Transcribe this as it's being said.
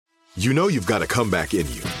You know you've got a comeback in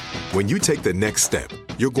you. When you take the next step,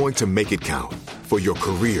 you're going to make it count for your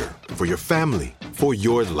career, for your family, for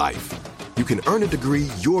your life. You can earn a degree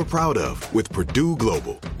you're proud of with Purdue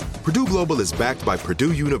Global. Purdue Global is backed by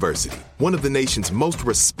Purdue University, one of the nation's most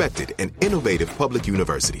respected and innovative public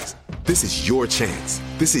universities. This is your chance.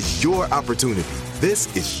 This is your opportunity.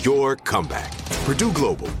 This is your comeback. Purdue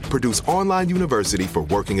Global, Purdue's online university for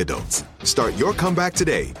working adults. Start your comeback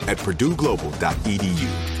today at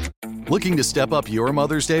purdueglobal.edu. Looking to step up your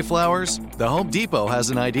Mother's Day flowers? The Home Depot has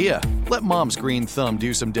an idea. Let Mom's green thumb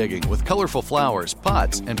do some digging with colorful flowers,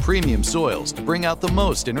 pots, and premium soils to bring out the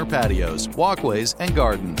most in her patios, walkways, and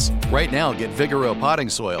gardens. Right now, get Vigoro potting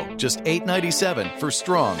soil, just $8.97 for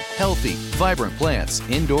strong, healthy, vibrant plants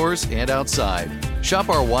indoors and outside. Shop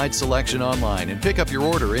our wide selection online and pick up your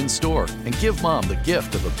order in-store and give Mom the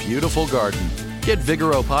gift of a beautiful garden. Get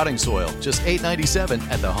Vigoro potting soil, just $8.97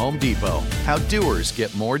 at the Home Depot. How doers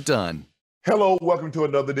get more done. Hello, welcome to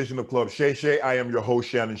another edition of Club Shay Shay. I am your host,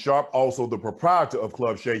 Shannon Sharp, also the proprietor of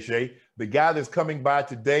Club Shay Shay. The guy that's coming by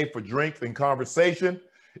today for drinks and conversation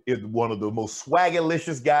is one of the most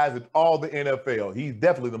swaggerlicious guys in all the NFL. He's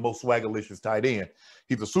definitely the most swaggerlicious tight end.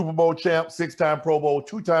 He's a Super Bowl champ, 6-time Pro Bowl,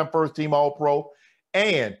 2-time first-team All-Pro,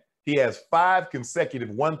 and he has 5 consecutive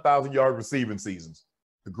 1,000-yard receiving seasons.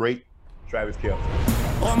 The great Travis Kelce.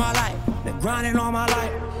 All my life, been grinding all my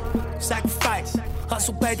life. Sacrifice,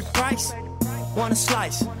 hustle paid the price. Want a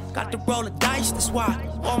slice, got to roll the dice, that's why.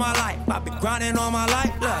 All my life, I've been grinding all my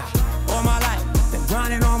life. Look, all my life, been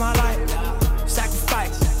grinding all my life.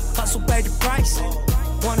 Sacrifice, hustle paid the price.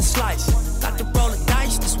 Want a slice, got to roll the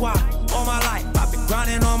dice, that's why. All my life, I've been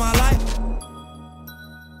grinding all my life.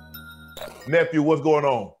 Nephew, what's going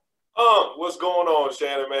on? What's going on,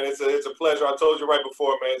 Shannon, man? It's a pleasure. I told you right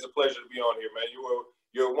before, man, it's a pleasure to be on here, man.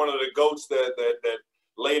 You're one of the GOATs that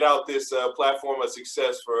laid out this platform of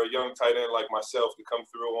success for a young tight end like myself to come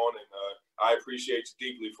through on, and I appreciate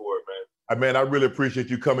you deeply for it, man. I really appreciate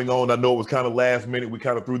you coming on. I know it was kind of last minute. We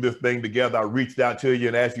kind of threw this thing together. I reached out to you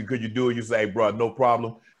and asked you, could you do it? You say, hey, bro, no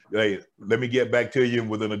problem. Hey, let me get back to you. And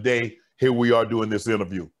within a day, here we are doing this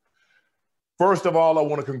interview. First of all, I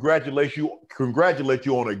want to congratulate you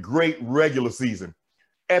on a great regular season.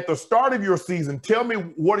 At the start of your season, tell me,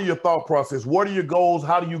 what are your thought process? What are your goals?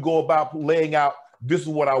 How do you go about laying out, this is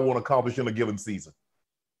what I want to accomplish in a given season?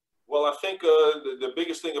 Well, I think the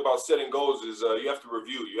biggest thing about setting goals is you have to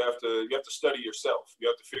review. You have to study yourself. You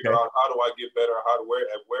have to figure out, how do I get better?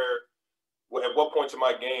 At what points in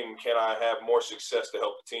my game can I have more success to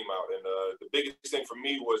help the team out? And the biggest thing for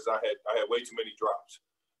me was I had way too many drops.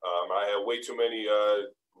 I had way too many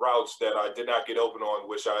routes that I did not get open on,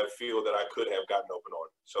 which I feel that I could have gotten open on.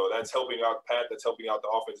 So that's helping out Pat. That's helping out the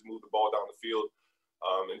offense move the ball down the field.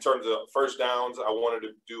 In terms of first downs, I wanted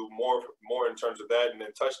to do more in terms of that, and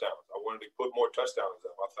then touchdowns. I wanted to put more touchdowns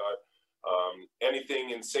up. I thought anything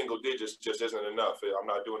in single digits just isn't enough. I'm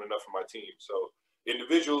not doing enough for my team. So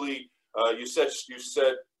individually, you set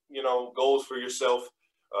goals for yourself.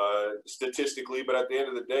 Statistically, but at the end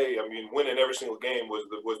of the day, I mean, winning every single game was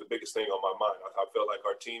the biggest thing on my mind. I felt like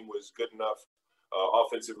our team was good enough,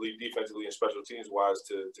 offensively, defensively, and special teams wise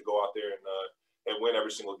to go out there and win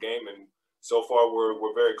every single game. And so far,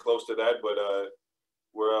 we're very close to that. But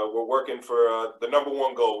we're working for the number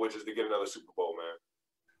one goal, which is to get another Super Bowl,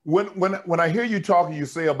 man. When I hear you talking, you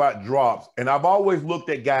say about drops, and I've always looked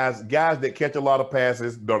at guys that catch a lot of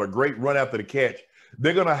passes, that are great run after the catch.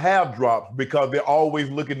 They're going to have drops because they're always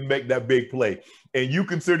looking to make that big play. And you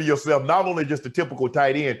consider yourself not only just a typical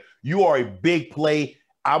tight end, you are a big play.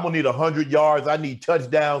 I'm going to need 100 yards. I need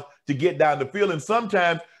touchdowns to get down the field. And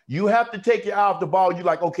sometimes you have to take your eye off the ball. You're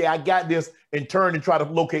like, okay, I got this, and turn and try to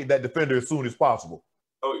locate that defender as soon as possible.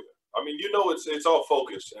 Oh, yeah. I mean, it's all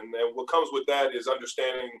focus. And what comes with that is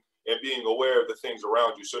understanding and being aware of the things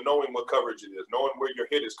around you. So knowing what coverage it is, knowing where your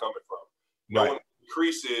hit is coming from, knowing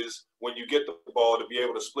increases when you get the ball to be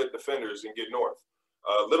able to split defenders and get north.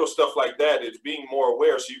 Little stuff like that is being more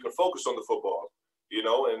aware so you can focus on the football,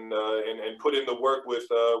 and put in the work with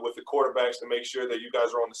the quarterbacks to make sure that you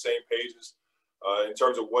guys are on the same pages in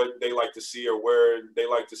terms of what they like to see or where they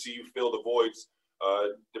like to see you fill the voids,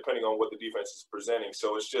 depending on what the defense is presenting.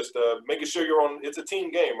 So it's just making sure it's a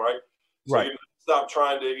team game, right? So right. You stop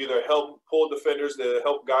trying to either help pull defenders to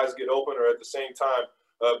help guys get open, or at the same time,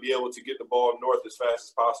 be able to get the ball north as fast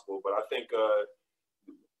as possible. But I think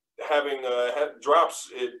having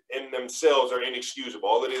drops in themselves are inexcusable.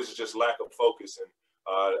 All it is just lack of focus. And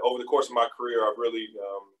over the course of my career, I've really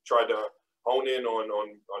tried to hone in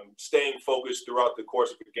on staying focused throughout the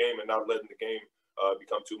course of the game and not letting the game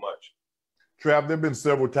become too much. Trav, there've been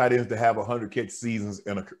several tight ends to have 100 catch seasons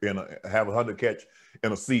have 100 catch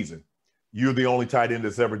in a season. You're the only tight end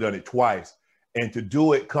that's ever done it twice. And to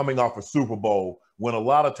do it coming off a Super Bowl, when a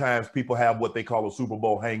lot of times people have what they call a Super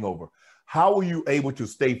Bowl hangover, how are you able to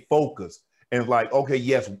stay focused and like, okay,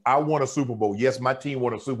 yes, I won a Super Bowl. Yes, my team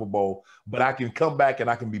won a Super Bowl, but I can come back and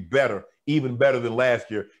I can be better, even better than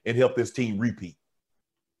last year, and help this team repeat?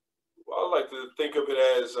 Well, I like to think of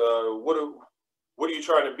it as what are you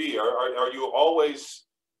trying to be? Are you always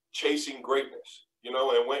chasing greatness? You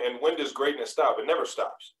know, and when does greatness stop? It never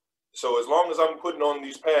stops. So as long as I'm putting on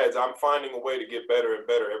these pads, I'm finding a way to get better and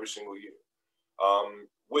better every single year.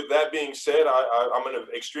 With that being said, I'm in an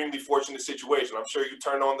extremely fortunate situation. I'm sure you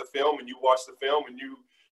turn on the film and you watch the film and you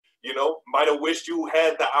know, might have wished you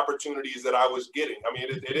had the opportunities that I was getting. I mean,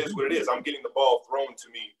 it is what it is. I'm getting the ball thrown to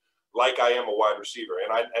me like I am a wide receiver.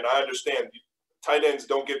 And I understand tight ends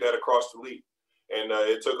don't get that across the league. And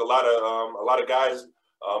it took a lot of guys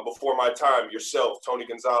before my time, yourself, Tony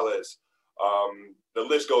Gonzalez, the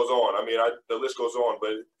list goes on. I mean, the list goes on,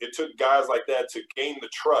 but it took guys like that to gain the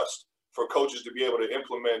trust for coaches to be able to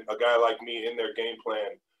implement a guy like me in their game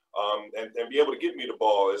plan and be able to get me the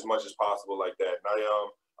ball as much as possible like that. And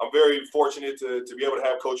I'm very fortunate to be able to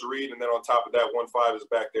have Coach Reed, and then on top of that, 1-5 is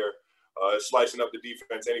back there slicing up the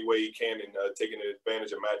defense any way he can and taking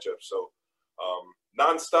advantage of matchups. So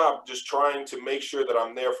nonstop, just trying to make sure that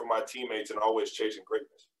I'm there for my teammates and always chasing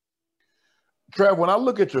greatness. Trev, when I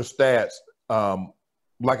look at your stats,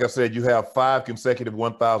 like I said, you have 5 consecutive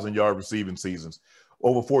 1,000-yard receiving seasons,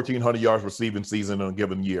 over 1,400 yards receiving season in a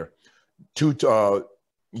given year, 2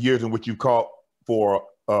 years in which you caught for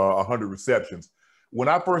 100 receptions. When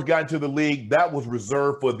I first got into the league, that was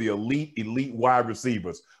reserved for the elite wide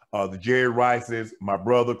receivers, the Jerry Rices, my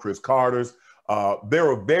brother, Chris Carter's. There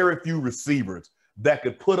are very few receivers that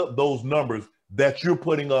could put up those numbers that you're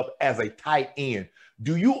putting up as a tight end.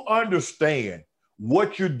 Do you understand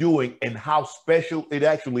what you're doing and how special it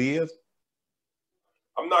actually is?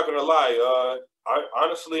 I'm not going to lie.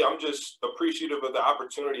 Honestly, I'm just appreciative of the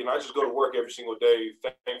opportunity, and I just go to work every single day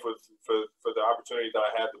thankful for the opportunity that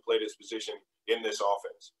I have to play this position in this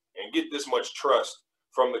offense and get this much trust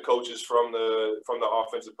from the coaches, from the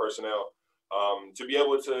offensive personnel, to be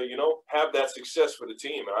able to, you know, have that success for the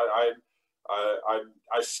team. And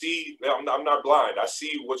I see, I'm not blind. I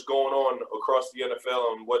see what's going on across the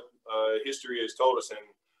NFL and what history has told us.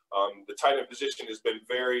 And the tight end position has been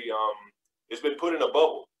it's been put in a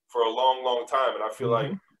bubble for a long time. And I feel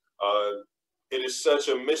like it is such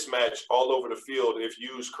a mismatch all over the field if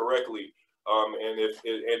used correctly. And if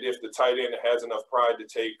the tight end has enough pride to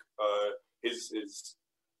take his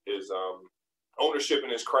ownership in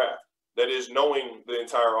his craft, that is knowing the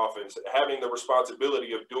entire offense, having the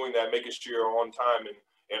responsibility of doing that, making sure you're on time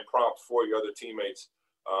and prompt for your other teammates.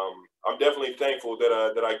 I'm definitely thankful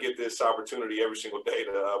that I get this opportunity every single day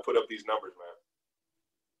to put up these numbers,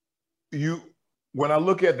 man. When I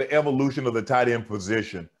look at the evolution of the tight end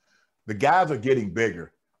position, the guys are getting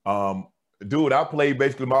bigger. Dude, I played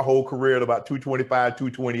basically my whole career at about 225,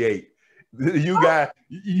 228. You guys,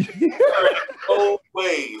 no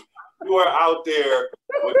way. You are out there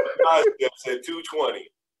with the biceps at 220.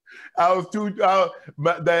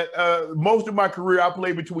 Most of my career I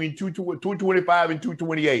played between 225 and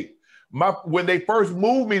 228. When they first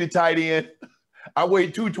moved me to tight end, I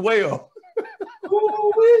weighed 212.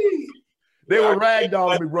 They were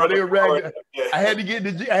ragdolling me, bro. They were ragdolling. I had to get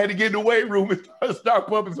in the weight room and start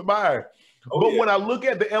pumping some iron. But when I look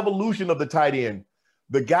at the evolution of the tight end,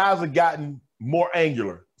 the guys have gotten more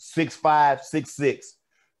angular, 6'5", 6'6",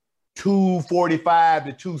 245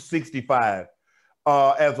 to 265.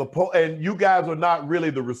 And you guys are not really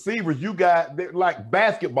the receivers. They're like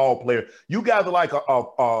basketball players. You guys are like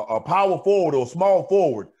a power forward or a small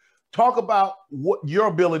forward. Talk about what your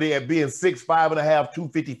ability at being 6'5.5",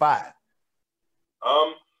 255.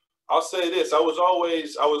 I'll say this: I was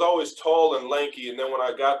always tall and lanky, and then when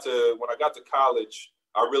I got to college,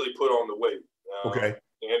 I really put on the weight. Okay.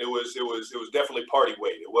 And it was definitely party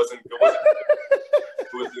weight. It wasn't. It was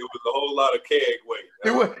a whole lot of keg weight.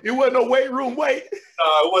 It wasn't no weight room weight.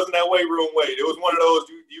 It wasn't that weight room weight. It was one of those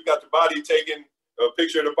you got the body taken, a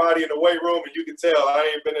picture of the body in the weight room, and you can tell I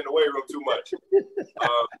ain't been in the weight room too much.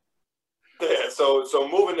 Yeah, so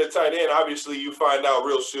moving to tight end, obviously you find out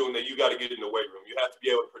real soon that you got to get in the weight room. You have to be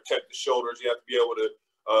able to protect the shoulders. You have to be able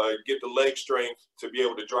to get the leg strength to be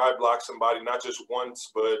able to drive block somebody, not just once,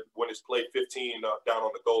 but when it's play 15 down on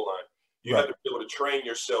the goal line. You have to be able to train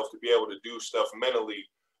yourself to be able to do stuff mentally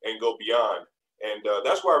and go beyond. And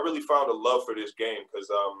that's where I really found a love for this game because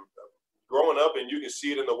growing up, and you can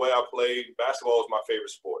see it in the way I played, basketball is my favorite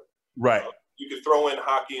sport. Right. you could throw in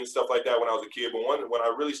hockey and stuff like that when I was a kid. But when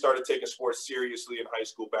I really started taking sports seriously in high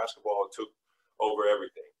school, basketball took over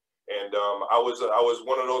everything. And I was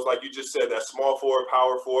one of those, like you just said, that small forward,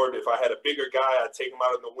 power forward. If I had a bigger guy, I'd take him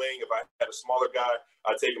out in the wing. If I had a smaller guy,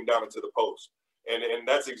 I'd take him down into the post. And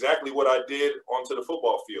that's exactly what I did onto the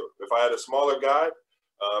football field. If I had a smaller guy,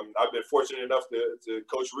 I've been fortunate enough to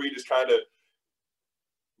Coach Reed has kind of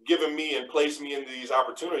given me and placed me in these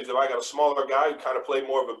opportunities. If I got a smaller guy, kind of play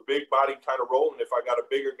more of a big body kind of role. And if I got a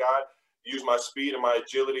bigger guy, use my speed and my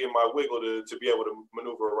agility and my wiggle to be able to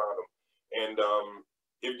maneuver around him. And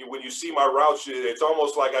when you see my routes, it's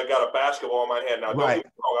almost like I got a basketball in my hand. Now, don't get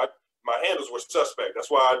me wrong, my handles were suspect. That's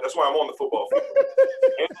why I'm on the football field.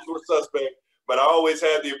 Handles were suspect, but I always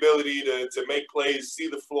had the ability to make plays, see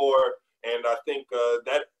the floor, and I think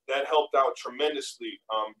that helped out tremendously.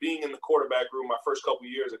 Being in the quarterback room my first couple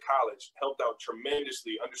of years of college helped out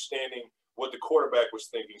tremendously, understanding what the quarterback was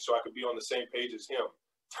thinking so I could be on the same page as him.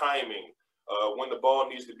 Timing, when the ball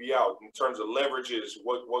needs to be out, in terms of leverages,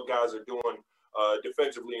 what guys are doing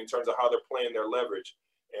defensively in terms of how they're playing their leverage,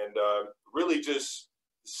 and really just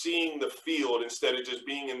seeing the field instead of just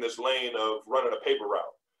being in this lane of running a paper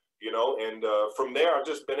route, and from there I've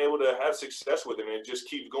just been able to have success with it, and it just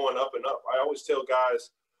keeps going up and up. I always tell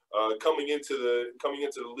guys coming into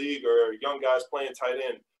the league or young guys playing tight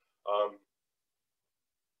end,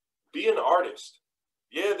 be an artist.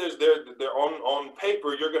 Yeah, they're on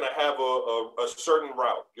paper you're going to have a certain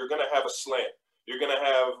route, you're going to have a slant, you're going to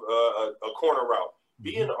have a corner route.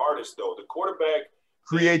 Be an artist, though. The quarterback.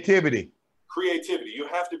 Creativity. You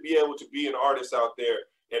have to be able to be an artist out there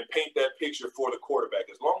and paint that picture for the quarterback.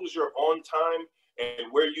 As long as you're on time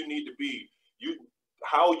and where you need to be,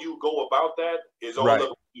 how you go about that is all up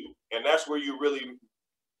to you. And that's where you really,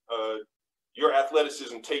 your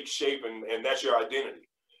athleticism takes shape, and that's your identity.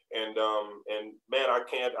 And man, I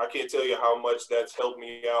can't tell you how much that's helped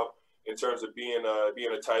me out in terms of being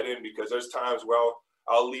a tight end, because there's times where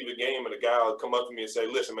I'll leave a game and a guy will come up to me and say,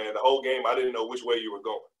 listen, man, the whole game I didn't know which way you were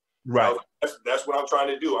going. Right. That's what I'm trying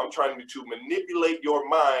to do. I'm trying to manipulate your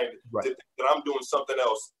mind to think that I'm doing something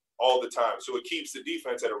else all the time. So it keeps the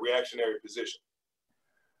defense at a reactionary position.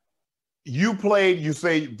 You played, you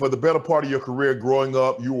say, for the better part of your career growing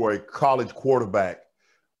up, you were a college quarterback.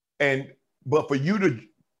 But for you to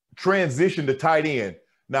transition to tight end,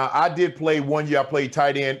 now I did play 1 year, I played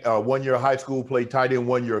tight end, 1 year of high school, played tight end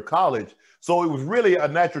 1 year of college. So it was really a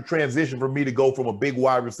natural transition for me to go from a big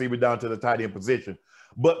wide receiver down to the tight end position.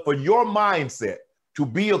 But for your mindset to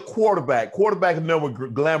be a quarterback is never a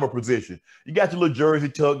glamour position. You got your little jersey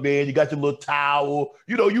tucked in, you got your little towel,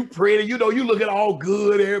 you pretty, you looking all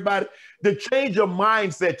good, everybody. To change your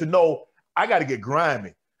mindset to know, I got to get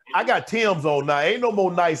grimy. I got Tim's on now. Ain't no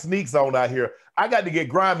more nice sneaks on out here. I got to get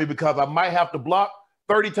grimy because I might have to block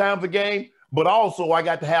 30 times a game, but also I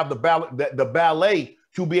got to have the ballet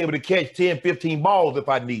to be able to catch 10, 15 balls if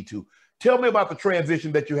I need to. Tell me about the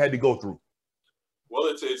transition that you had to go through. Well,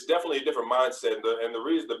 it's definitely a different mindset, and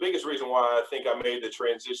the biggest reason why I think I made the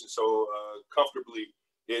transition so comfortably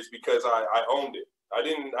is because I owned it. I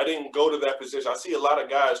didn't go to that position. I see a lot of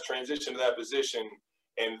guys transition to that position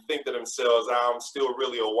and think to themselves, I'm still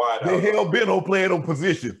really a wide out. They hell-bent on playing on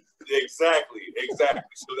position. Exactly.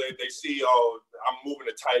 So they see, I'm moving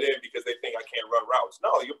to tight end because they think I can't run routes.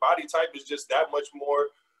 No, your body type is just that much more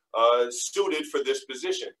suited for this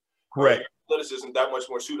position. Correct. Athleticism that much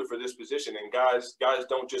more suited for this position, and guys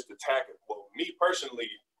don't just attack it. Well, me personally,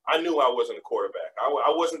 I knew I wasn't a quarterback.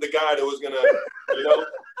 I wasn't the guy that was gonna,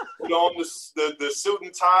 put on the suit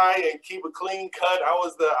and tie and keep a clean cut. I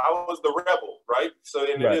was the rebel, right? So,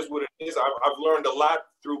 and It is what it is. I've learned a lot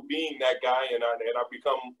through being that guy, and I've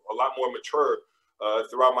become a lot more mature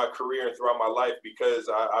throughout my career and throughout my life because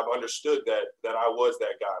I've understood that I was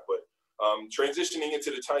that guy. But transitioning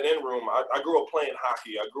into the tight end room, I grew up playing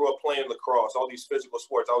hockey. I grew up playing lacrosse, all these physical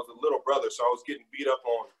sports. I was a little brother, so I was getting beat up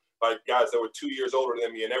on by guys that were 2 years older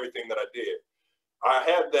than me in everything that I did. I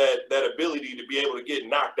had that ability to be able to get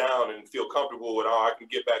knocked down and feel comfortable with, I can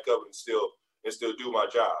get back up and still do my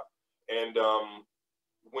job. And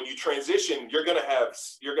when you transition, you're gonna have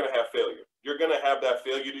failure. You're gonna have that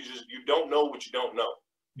failure. You don't know what you don't know.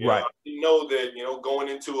 Right. I didn't know that, going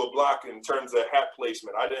into a block in terms of hat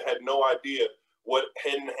placement, I had no idea what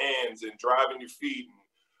head and hands and driving your feet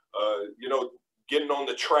and, getting on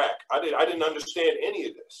the track. I didn't understand any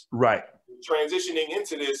of this. Right. Transitioning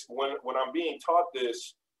into this, when I'm being taught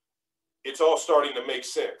this, it's all starting to make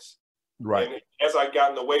sense. Right. And as I got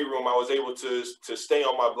in the weight room, I was able to stay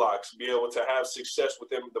on my blocks, be able to have success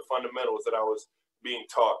within the fundamentals that I was being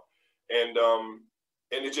taught. And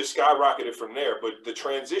it just skyrocketed from there. But the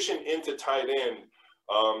transition into tight end,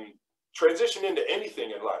 transition into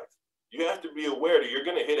anything in life, you have to be aware that you're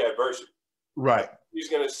going to hit adversity. Right. He's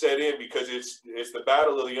going to set in because it's the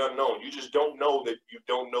battle of the unknown. You just don't know that you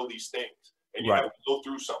don't know these things, and you have to go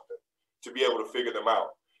through something to be able to figure them out.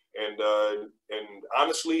 And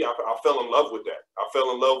honestly, I fell in love with that. I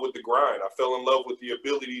fell in love with the grind. I fell in love with the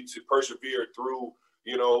ability to persevere through,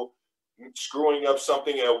 screwing up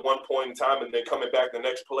something at one point in time and then coming back the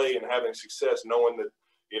next play and having success, knowing that,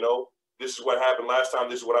 this is what happened last time.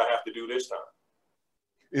 This is what I have to do this time.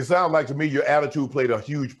 It sounds like to me your attitude played a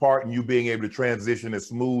huge part in you being able to transition as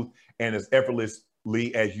smooth and as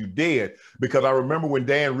effortlessly as you did. Because I remember when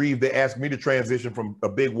Dan Reeves, they asked me to transition from a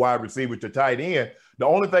big wide receiver to tight end. The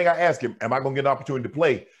only thing I asked him, am I going to get an opportunity to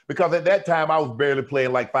play? Because at that time I was barely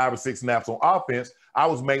playing like 5 or 6 snaps on offense. I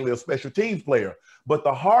was mainly a special teams player. But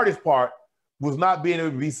the hardest part was not being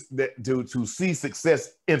able to see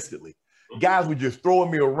success instantly. Guys were just throwing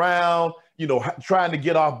me around, trying to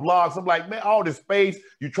get off blocks. I'm like, man, all this space,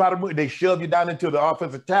 you try to move, they shove you down into the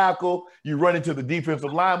offensive tackle, you run into the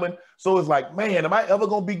defensive lineman. So it's like, man, am I ever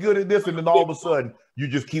going to be good at this? And then all of a sudden, you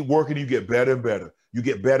just keep working, you get better and better. You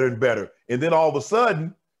get better and better. And then all of a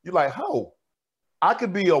sudden, you're like, oh, I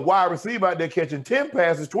could be a wide receiver out there catching 10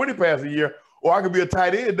 passes, 20 passes a year, or I could be a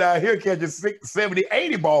tight end down here catching 60, 70,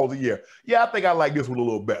 80 balls a year. Yeah, I think I like this one a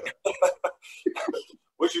little better.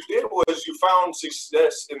 What you did was you found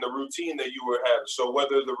success in the routine that you were having. So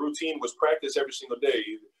whether the routine was practice every single day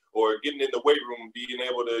or getting in the weight room, being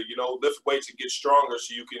able to, lift weights and get stronger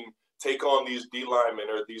so you can take on these D linemen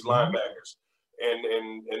or these linebackers.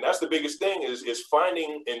 And that's the biggest thing is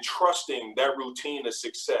finding and trusting that routine of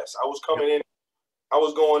success. I was coming in, I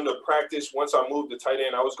was going to practice. Once I moved to tight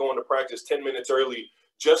end, I was going to practice 10 minutes early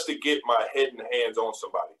just to get my head and hands on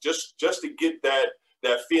somebody, just to get that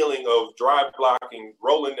feeling of drive blocking,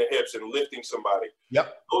 rolling the hips and lifting somebody.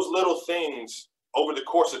 Yep. Those little things over the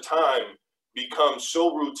course of time become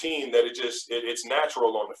so routine that it's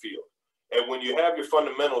natural on the field. And when you have your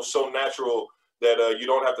fundamentals so natural that you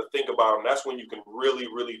don't have to think about them, that's when you can really,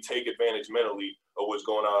 really take advantage mentally of what's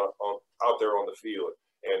going on out there on the field.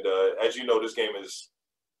 And as you know, this game is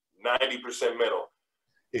 90% mental.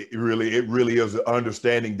 It really is an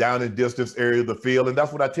understanding down and distance area of the field. And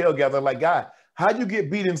that's what I tell guys. I'm like, God, how'd you get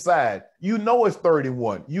beat inside? You know it's 3rd and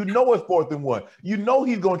 1. You know it's 4th and 1. You know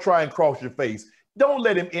he's going to try and cross your face. Don't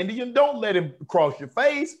let him Indian. Don't let him cross your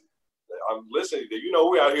face. I'm listening.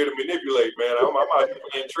 We're out here to manipulate, man. I'm out here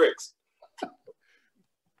playing tricks.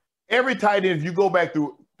 Every tight end, if you go back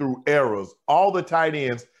through eras, all the tight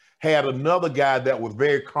ends had another guy that was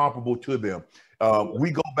very comparable to them.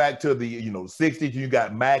 We go back to the 60s, you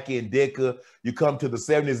got Mackey and Dicker. You come to the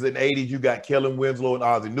 70s and 80s, you got Kellen Winslow and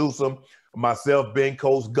Ozzie Newsome. Myself, Ben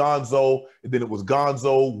Coates, Gonzo, and then it was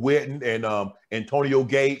Gonzo, Witten, and Antonio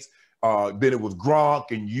Gates. Then it was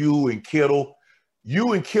Gronk and you and Kittle.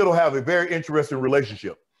 You and Kittle have a very interesting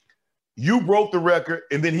relationship. You broke the record,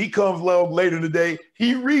 and then he comes along later in the day,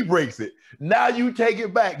 he re-breaks it. Now you take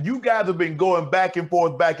it back. You guys have been going back and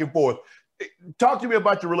forth, back and forth. Talk to me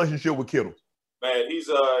about your relationship with Kittle. Man, he's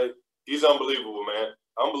unbelievable, man.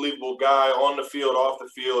 Unbelievable guy on the field, off the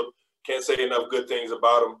field. Can't say enough good things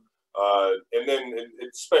about him. And then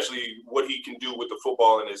especially what he can do with the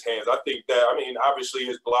football in his hands. I think that, obviously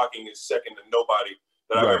his blocking is second to nobody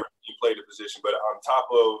that I've ever seen play the position. But on top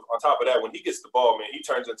of that, when he gets the ball, man, he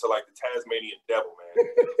turns into like the Tasmanian devil, man.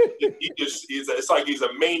 It's like he's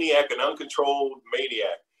a maniac, an uncontrolled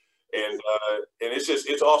maniac. And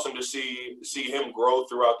it's awesome to see him grow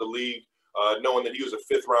throughout the league, knowing that he was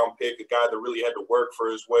a 5th round pick, a guy that really had to work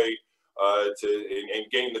for his way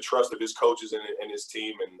and gain the trust of his coaches and his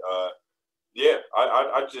team. And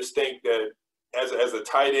I just think that as a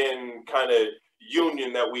tight end kind of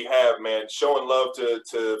union that we have, man, showing love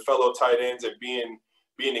to fellow tight ends and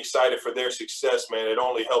being excited for their success, man, it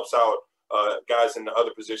only helps out guys in the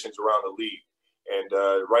other positions around the league.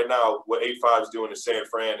 And right now, what 8-5 is doing in San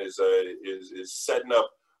Fran is setting up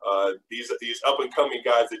these up and coming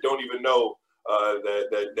guys that don't even know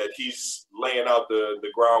that he's laying out the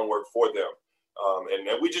groundwork for them.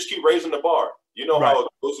 And we just keep raising the bar. You know how it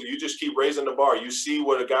goes. You just keep raising the bar. You see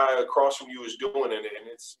what a guy across from you is doing, and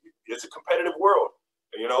it's a competitive world.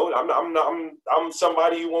 I'm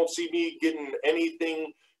somebody you won't see me getting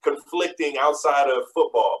anything conflicting outside of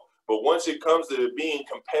football. But once it comes to being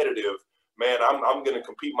competitive, man, I'm going to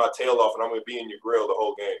compete my tail off, and I'm going to be in your grill the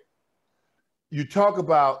whole game. You talk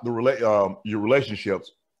about your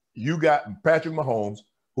relationships. You got Patrick Mahomes,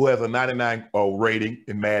 who has a 99 rating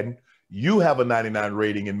in Madden. You have a 99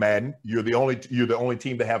 rating in Madden. You're the only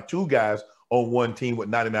team to have 2 guys on one team with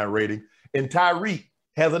 99 rating. And Tyreek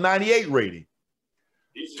has a 98 rating.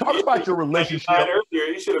 Talk about your relationship.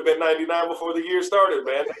 Earlier, he should have been 99 before the year started,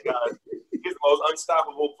 man. That guy, he's the most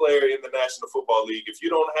unstoppable player in the National Football League. If you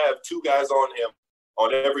don't have two guys on him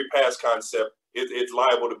on every pass concept, it's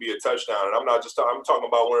liable to be a touchdown. And I'm not just I'm talking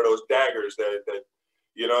about one of those daggers that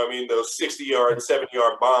you know what I mean, those 60-yard,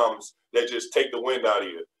 70-yard bombs that just take the wind out of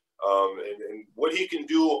you. And what he can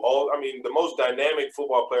do, the most dynamic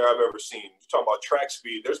football player I've ever seen. You're talking about track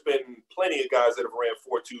speed. There's been plenty of guys that have ran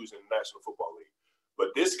 4.2s in the National Football League. But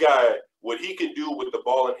this guy, what he can do with the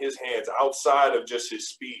ball in his hands outside of just his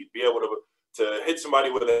speed, be able to hit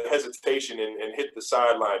somebody with a hesitation and hit the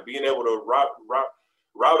sideline, being able to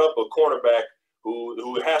route up a cornerback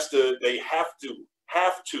who have to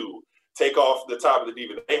take off the top of the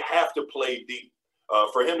defense. They have to play deep.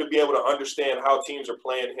 For him to be able to understand how teams are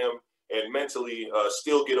playing him and mentally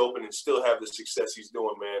still get open and still have the success he's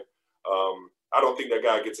doing, man, I don't think that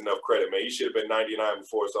guy gets enough credit, man. He should have been 99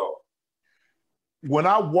 before it's all. When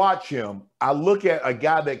I watch him, I look at a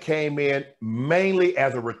guy that came in mainly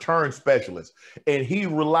as a return specialist, and he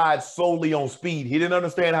relied solely on speed. He didn't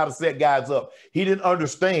understand how to set guys up. He didn't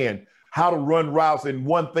understand how to run routes, and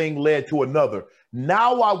one thing led to another.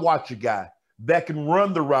 Now I watch a guy that can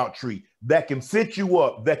run the route tree, that can sit you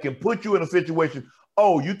up, that can put you in a situation,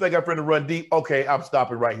 oh, you think I'm trying to run deep? Okay, I'm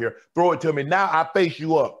stopping right here. Throw it to me. Now I face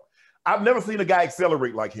you up. I've never seen a guy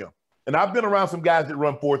accelerate like him. And I've been around some guys that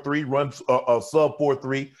run 4.3, run a sub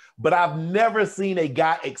 4.3, but I've never seen a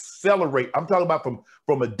guy accelerate. I'm talking about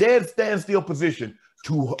from a dead standstill position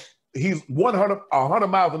to he's 100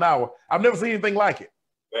 miles an hour. I've never seen anything like it.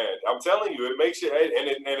 Man, I'm telling you, it makes it, and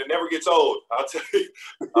it never gets old. I'll tell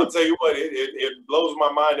you what, it blows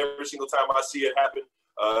my mind every single time I see it happen.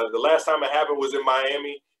 The last time it happened was in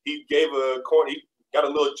Miami. He gave a corner, he got a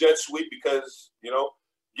little jet sweep because,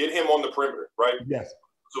 get him on the perimeter, right? Yes.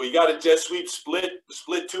 So he got a jet sweep,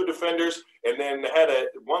 split two defenders, and then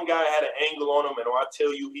one guy had an angle on him, and I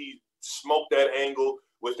tell you, he smoked that angle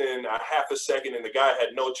within a half a second, and the guy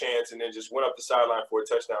had no chance, and then just went up the sideline for a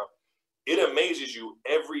touchdown. It amazes you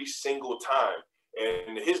every single time.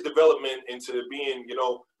 And his development into being,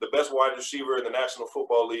 the best wide receiver in the National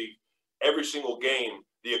Football League every single game,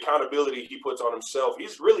 the accountability he puts on himself,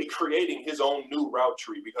 he's really creating his own new route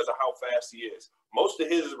tree because of how fast he is. Most of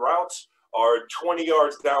his routes are 20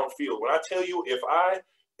 yards downfield. When I tell you, if I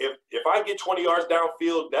get 20 yards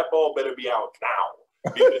downfield, that ball better be out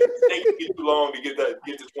now because it's taking too long to get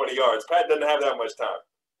to 20 yards. Pat doesn't have that much time.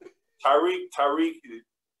 Tyreek,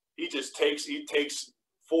 he takes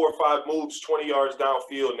 4 or 5 moves 20 yards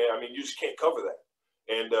downfield, and you just can't cover that.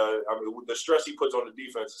 And the stress he puts on the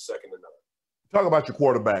defense is second to none. Talk about your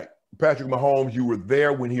quarterback, Patrick Mahomes. You were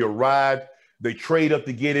there when he arrived. They trade up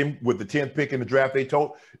to get him with the 10th pick in the draft.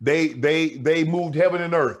 They moved heaven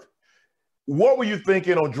and earth. What were you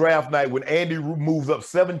thinking on draft night when Andy moves up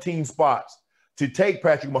 17 spots to take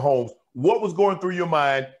Patrick Mahomes? What was going through your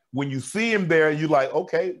mind when you see him there? You're like,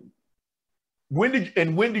 okay. When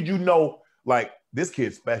did you know, like, this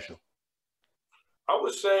kid's special? I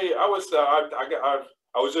would say I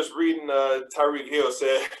was just reading Tyreek Hill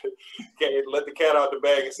said, let the cat out the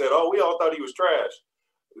bag and said, oh, we all thought he was trash.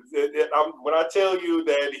 When I tell you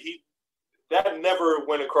that never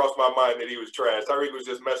went across my mind that he was trash. Tyreek was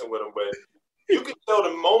just messing with him, but you could tell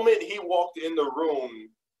the moment he walked in the room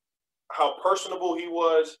how personable he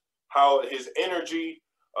was, how his energy,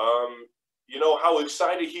 how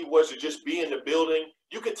excited he was to just be in the building.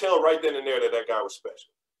 You could tell right then and there that guy was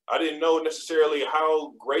special. I didn't know necessarily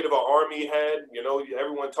how great of an arm he had.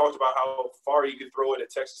 Everyone talked about how far he could throw it at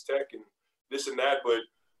Texas Tech and this and that, but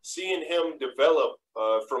seeing him develop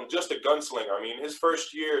from just a gunslinger. His first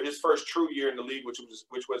true year in the league, which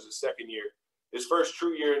was his second year, his first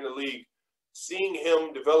true year in the league, seeing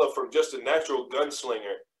him develop from just a natural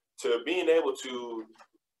gunslinger to being able to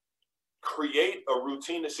create a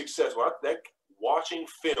routine of success. Watching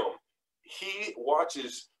film, he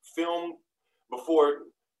watches film before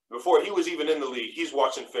he was even in the league. He's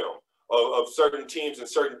watching film of certain teams and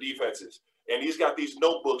certain defenses. And he's got these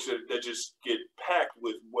notebooks that just get packed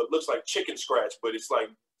with what looks like chicken scratch, but it's like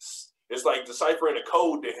deciphering a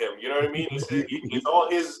code to him. You know what I mean? It's all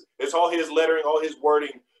his lettering, all his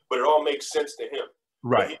wording, but it all makes sense to him.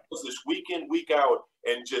 Right. But he does this week in, week out,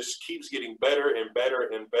 and just keeps getting better and better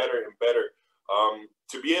and better and better.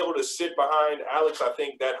 To be able to sit behind Alex, I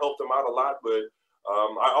think that helped him out a lot. But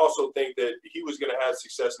I also think that he was going to have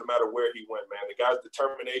success no matter where he went, man. The guy's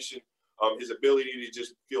determination, his ability to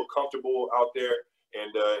just feel comfortable out there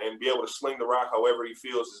and be able to sling the rock however he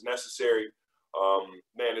feels is necessary.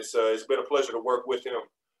 Man, it's been a pleasure to work with him.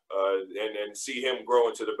 and see him grow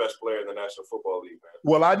into the best player in the National Football League, man.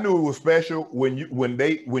 Well, I knew it was special when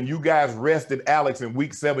you guys rested Alex in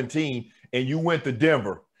week 17 and you went to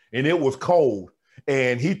Denver and it was cold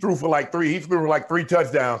and he threw for like three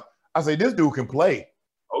touchdowns. I say, this dude can play.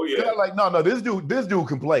 Oh yeah. They're like, no, this dude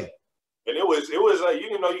can play. And it was like,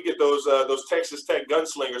 you get those Texas Tech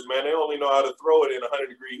gunslingers, man. They only know how to throw it in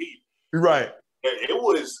 100-degree heat. Right. It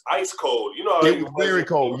was ice cold. You know how it was very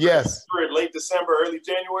cold. Yes. Late December, early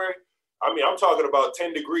January. I mean, I'm talking about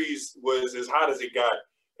 10 degrees was as hot as it got,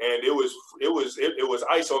 and it was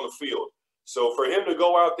ice on the field. So for him to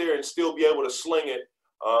go out there and still be able to sling it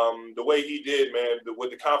the way he did, man,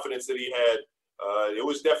 with the confidence that he had, it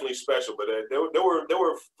was definitely special. But there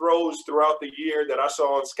were throws throughout the year that I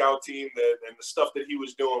saw on scout team and the stuff that he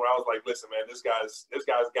was doing where I was like, listen, man, this guy's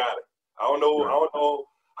got it. I don't know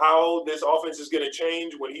how this offense is going to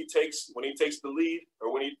change when he takes the lead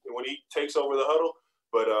or when he takes over the huddle,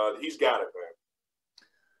 but he's got it,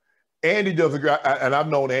 man. Andy does a great, and I've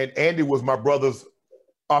known Andy was my brother's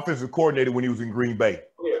offensive coordinator when he was in Green Bay.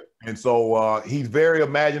 Yeah. And so he's very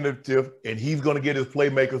imaginative, and he's going to get his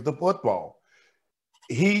playmakers the football.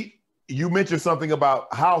 You mentioned something about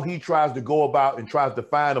how he tries to go about and tries to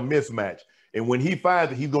find a mismatch. And when he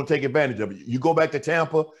finds it, he's going to take advantage of it. You go back to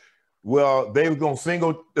Tampa, well, they were going to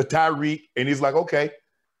single the Tyreek, and he's like, okay,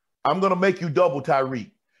 I'm going to make you double Tyreek.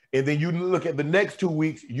 And then you look at the next 2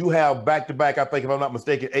 weeks, you have back-to-back, I think, if I'm not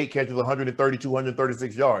mistaken, 8 catches, 132,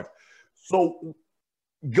 136 yards. So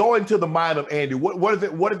go into the mind of Andy. What is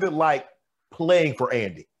it like playing for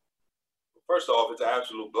Andy? First off, it's an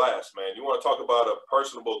absolute blast, man. You want to talk about a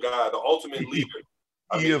personable guy, the ultimate leader.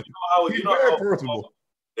 He's very personable.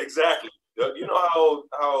 Exactly. You know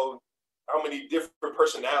how many different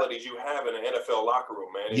personalities you have in an NFL locker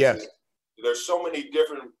room, man. Yes. There's so many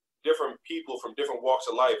different people from different walks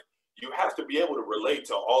of life. You have to be able to relate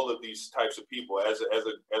to all of these types of people. As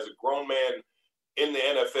a grown man in the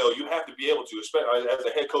NFL, you have to be able to, especially as a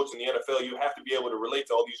head coach in the NFL, you have to be able to relate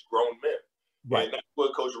to all these grown men. Right. And that's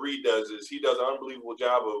what Coach Reed does. Is he does an unbelievable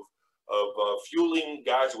job of fueling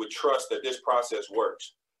guys with trust that this process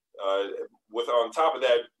works. With on top of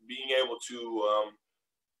that, being able to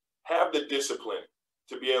have the discipline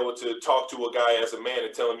to be able to talk to a guy as a man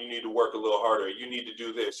and tell him you need to work a little harder, you need to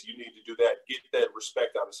do this, you need to do that, get that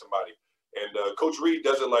respect out of somebody. And Coach Reed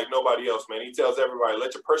does it like nobody else, man. He tells everybody,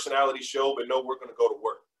 let your personality show, but know we're going to go to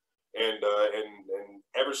work. And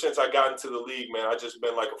ever since I got into the league, man, I've just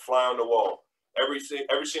been like a fly on the wall.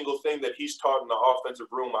 Every single thing that he's taught in the offensive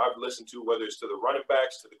room, I've listened to, whether it's to the running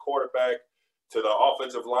backs, to the quarterback, to the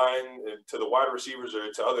offensive line, to the wide receivers, or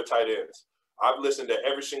to other tight ends. I've listened to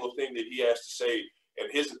every single thing that he has to say, and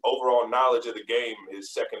his overall knowledge of the game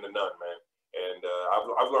is second to none, man. And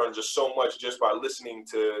I've learned just so much just by listening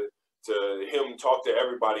to him talk to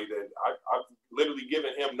everybody that I've literally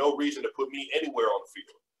given him no reason to put me anywhere on the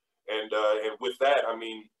field. And with that, I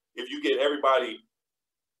mean, if you get everybody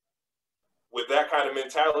with that kind of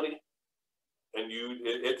mentality, and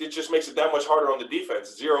it just makes it that much harder on the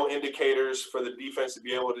defense. Zero indicators for the defense to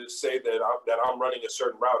be able to say that I'm running a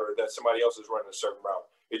certain route or that somebody else is running a certain route.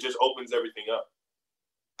 It just opens everything up.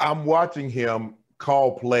 I'm watching him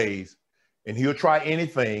call plays, and he'll try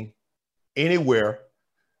anything, anywhere.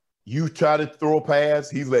 You try to throw a pass,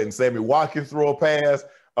 he's letting Sammy Watkins throw a pass.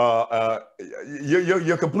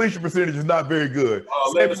 Your completion percentage is not very good.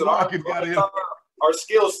 Sammy Watkins got in. Our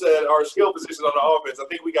skill position on the offense, I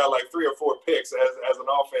think we got like 3 or 4 picks as an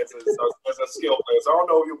offense as a skill player. So I don't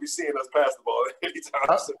know if you'll be seeing us pass the ball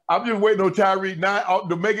anytime soon. I'm just waiting on Tyreek now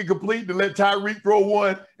to make it complete, to let Tyreek throw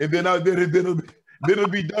one, and then it'll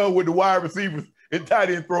be done with the wide receivers and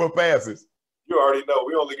tight end throwing passes. You already know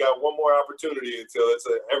we only got one more opportunity until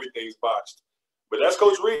everything's botched. But that's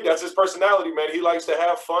Coach Reed. That's his personality, man. He likes to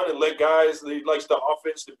have fun and let guys. He likes the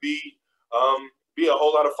offense to be a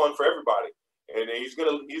whole lot of fun for everybody. And he's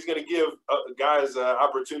gonna give guys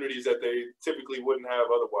opportunities that they typically wouldn't have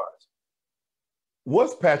otherwise.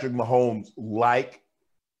 What's Patrick Mahomes like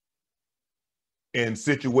in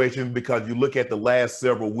situations? Because you look at the last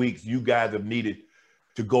several weeks, you guys have needed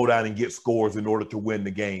to go down and get scores in order to win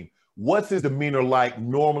the game. What's his demeanor like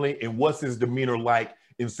normally, and what's his demeanor like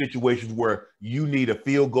in situations where you need a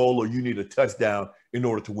field goal or you need a touchdown in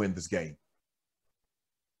order to win this game?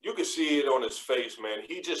 You can see it on his face, man.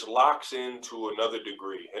 He just locks into another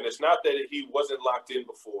degree. And it's not that he wasn't locked in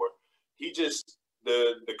before. He just,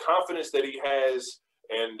 the confidence that he has,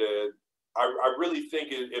 and I really think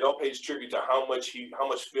it all pays tribute to how much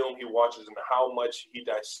film he watches and how much he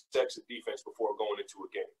dissects the defense before going into a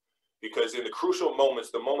game. Because in the crucial moments,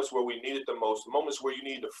 the moments where we need it the most, the moments where you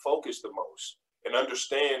need to focus the most and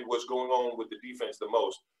understand what's going on with the defense the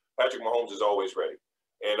most, Patrick Mahomes is always ready.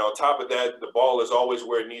 And on top of that, the ball is always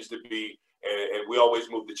where it needs to be, and we always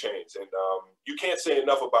move the chains. And you can't say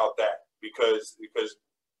enough about that because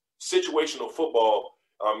situational football,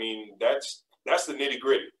 I mean, that's the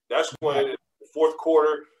nitty-gritty. That's when the fourth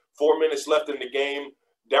quarter, 4 minutes left in the game,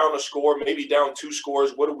 down a score, maybe down 2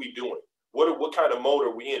 scores, what are we doing? What kind of mode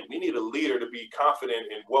are we in? We need a leader to be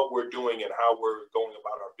confident in what we're doing and how we're going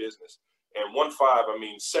about our business. And 1-5, I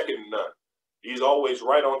mean, second to none. He's always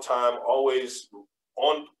right on time, always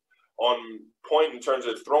on point in terms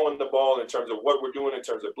of throwing the ball, in terms of what we're doing, in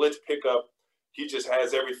terms of blitz pickup. He just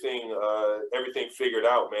has everything figured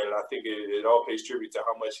out, man. And I think it all pays tribute to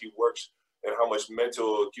how much he works and how much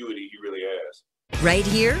mental acuity he really has. Right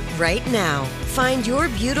here, right now. Find your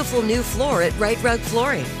beautiful new floor at Right Rug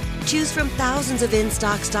Flooring. Choose from thousands of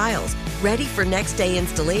in-stock styles, ready for next day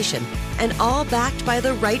installation, and all backed by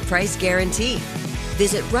the right price guarantee.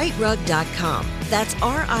 Visit rightrug.com. That's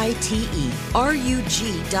RITERUG.com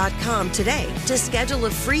today to schedule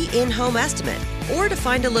a free in-home estimate or to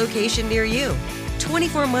find a location near you.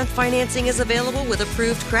 24-month financing is available with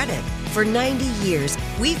approved credit. For 90 years,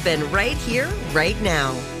 we've been right here, right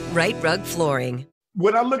now. Right Rug Flooring.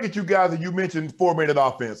 When I look at you guys, and you mentioned 4-minute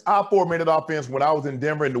offense, our 4-minute offense when I was in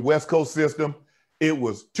Denver in the West Coast system, it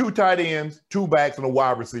was 2 tight ends, 2 backs, and a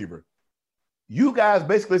wide receiver. You guys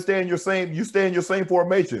basically stay in your same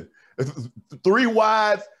formation. 3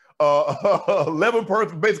 wides, 11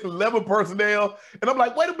 personnel. And I'm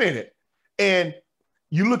like, wait a minute. And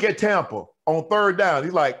you look at Tampa on 3rd down.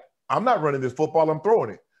 He's like, I'm not running this football, I'm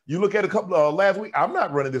throwing it. You look at a couple last week, I'm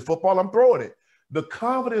not running this football, I'm throwing it. The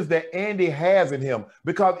confidence that Andy has in him,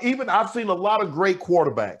 because even I've seen a lot of great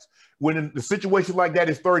quarterbacks, when in the situation like that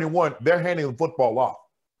is 3rd and 1, they're handing the football off.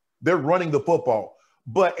 They're running the football.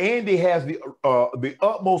 But Andy has the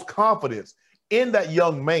utmost confidence in that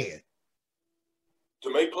young man.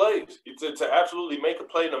 To make plays, to absolutely make a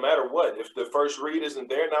play no matter what. If the first read isn't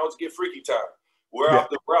there, now it's get freaky time. We're out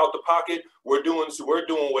the pocket. We're doing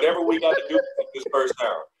whatever we got to do to this first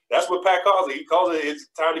down. That's what Pat calls it. He calls it it's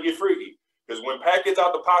time to get freaky. Because when Pat gets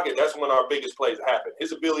out the pocket, that's when our biggest plays happen.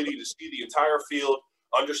 His ability to see the entire field,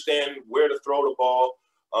 understand where to throw the ball,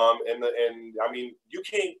 and I mean, you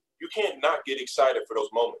can't not get excited for those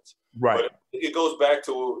moments. Right. But it goes back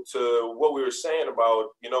to what we were saying about,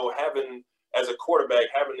 having as a quarterback,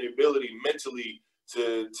 having the ability mentally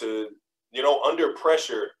to under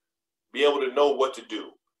pressure, be able to know what to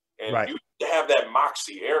do. And you have that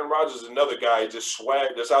moxie. Aaron Rodgers is another guy just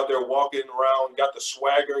that's out there walking around, got the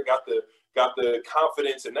swagger, got the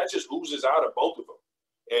confidence, and that just oozes out of both of them.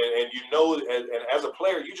 And as a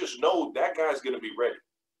player, you just know that guy's going to be ready.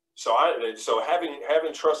 So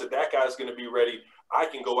having trust that guy's going to be ready, I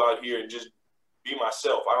can go out here and just be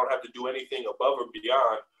myself. I don't have to do anything above or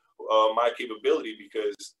beyond my capability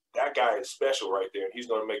because that guy is special right there, and he's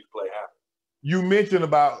going to make the play happen. You mentioned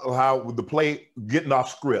about how the play getting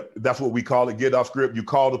off script. That's what we call it, get off script. You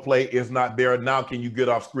call the play, it's not there. Now can you get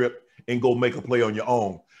off script and go make a play on your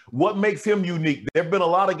own? What makes him unique? There have been a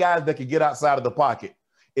lot of guys that can get outside of the pocket.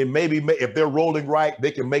 And maybe if they're rolling right,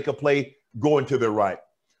 they can make a play going to their right.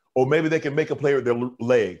 Or maybe they can make a play with their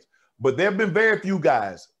legs. But there have been very few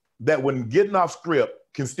guys that when getting off script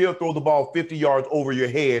can still throw the ball 50 yards over your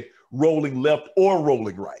head, rolling left or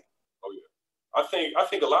rolling right. Oh, yeah. I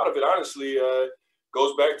think a lot of it, honestly,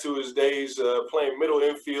 goes back to his days playing middle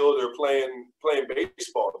infield or playing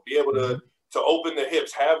baseball. To be able to open the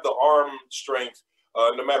hips, have the arm strength,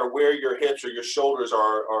 no matter where your hips or your shoulders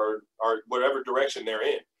are whatever direction they're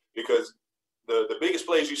in. Because the biggest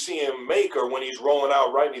plays you see him make are when he's rolling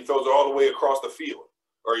out right and he throws it all the way across the field.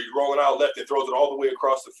 Or he's rolling out left and throws it all the way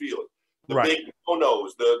across the field. The big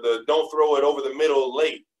no-nos, the don't throw it over the middle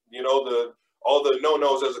late. All the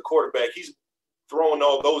no-nos as a quarterback, he's throwing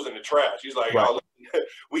all those in the trash. He's like,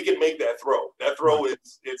 we can make that throw. That throw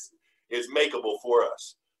is makeable for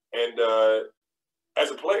us. And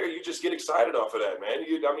as a player, you just get excited off of that, man.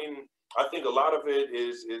 I think a lot of it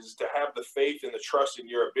is to have the faith and the trust in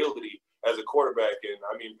your ability as a quarterback.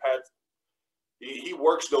 And Pat, he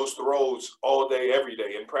works those throws all day, every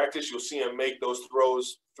day. In practice, you'll see him make those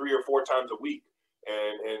throws 3 or 4 times a week.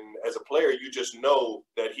 And as a player, you just know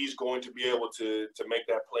that he's going to be able to make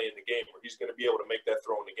that play in the game, or he's going to be able to make that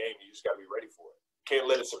throw in the game. You just got to be ready for it. Can't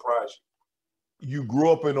let it surprise you. You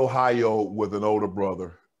grew up in Ohio with an older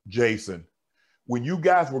brother, Jason. When you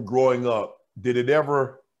guys were growing up, did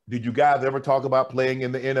you guys ever talk about playing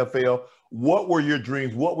in the NFL? What were your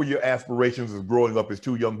dreams? What were your aspirations of growing up as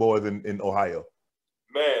 2 young boys in Ohio?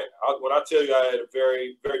 Man, when I tell you I had a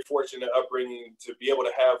very, very fortunate upbringing to be able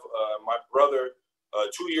to have my brother,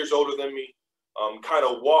 2 years older than me, kind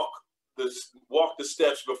of walk walk the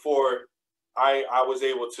steps before I was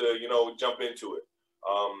able to, jump into it,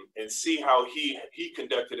 and see how he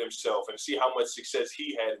conducted himself and see how much success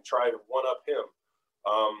he had and try to one up him.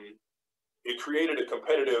 It created a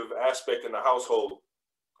competitive aspect in the household,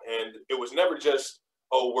 and it was never just,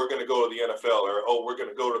 oh, we're going to go to the NFL, or, oh, we're going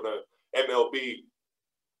to go to the MLB.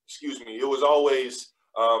 Excuse me. It was always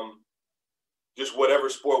just whatever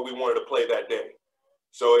sport we wanted to play that day.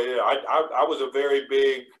 So I was a very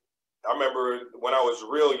big, I remember when I was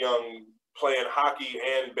real young playing hockey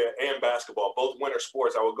and basketball, both winter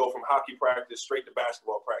sports. I would go from hockey practice straight to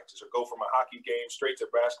basketball practice, or go from a hockey game straight to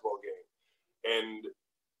basketball game. And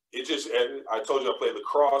it just, I told you I played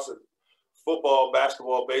lacrosse, football,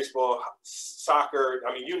 basketball, baseball, soccer.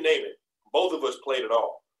 I mean, you name it. Both of us played it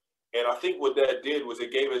all. And I think what that did was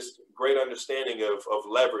it gave us great understanding of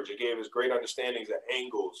leverage. It gave us great understandings of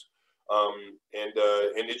angles. And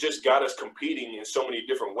it just got us competing in so many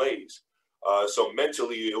different ways. So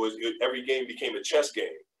mentally, every game became a chess game.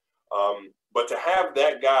 But to have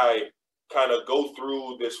that guy kind of go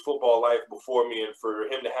through this football life before me, and for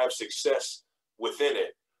him to have success within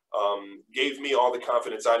it, gave me all the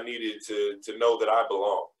confidence I needed to know that I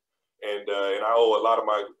belong. And I owe a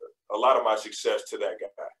lot of my success to that guy.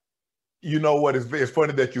 You know what? It's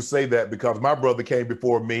funny that you say that, because my brother came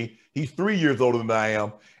before me. He's 3 years older than I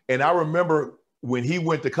am. And I remember when he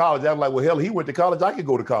went to college, I was like, well, hell, he went to college, I could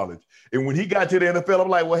go to college. And when he got to the NFL, I'm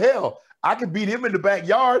like, well, hell, I could beat him in the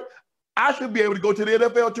backyard. I should be able to go to the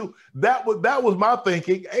NFL too. That was my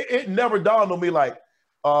thinking. It never dawned on me like,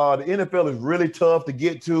 the NFL is really tough to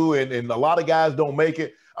get to, and a lot of guys don't make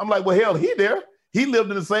it. I'm like, well, hell, he there. He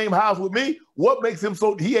lived in the same house with me. What makes him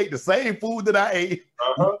so? He ate the same food that I ate.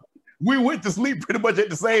 Uh-huh. We went to sleep pretty much at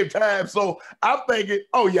the same time. So I'm thinking,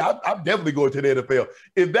 oh yeah, I'm definitely going to the NFL.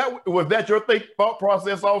 Was that your thought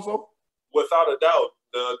process also? Without a doubt.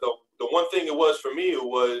 The one thing it was for me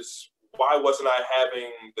was, why wasn't I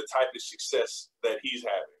having the type of success that he's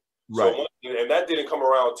having? Right. So, and that didn't come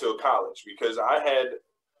around till college, because I had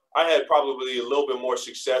probably a little bit more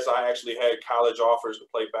success. I actually had college offers to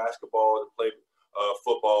play basketball, to play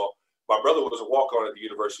football. My brother was a walk-on at the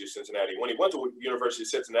University of Cincinnati. When he went to the University of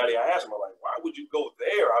Cincinnati, I asked him, I'm like, why would you go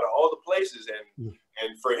there out of all the places? And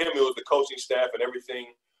for him, it was the coaching staff and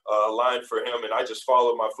everything aligned for him. And I just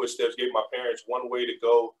followed my footsteps, gave my parents one way to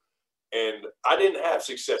go. And I didn't have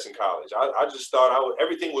success in college. I just thought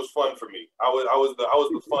everything was fun for me. I was the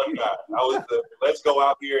fun guy. I was the let's go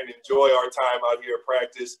out here and enjoy our time out here at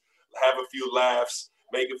practice, have a few laughs,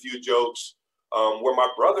 make a few jokes. Where my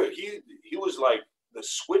brother, he was like, the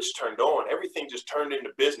switch turned on. Everything just turned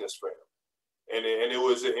into business for him, and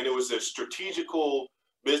it was a strategical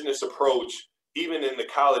business approach, even in the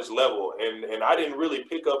college level. And I didn't really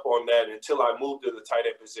pick up on that until I moved to the tight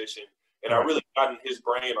end position. And I really got in his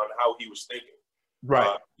brain on how he was thinking.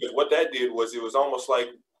 Right. Because what that did was, it was almost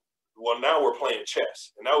like, well, now we're playing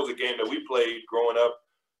chess. And that was a game that we played growing up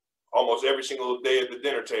almost every single day at the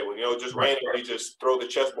dinner table. Just randomly just throw the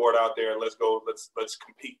chessboard out there and let's go, let's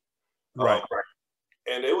compete. Right.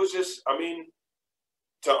 And it was just, I mean,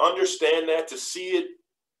 to understand that, to see it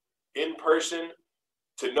in person,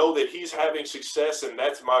 to know that he's having success, and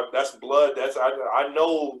that's blood. I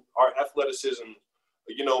know our athleticism,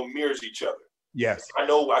 mirrors each other. Yes. I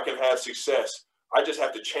know I can have success. I just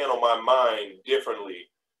have to channel my mind differently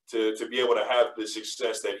to be able to have the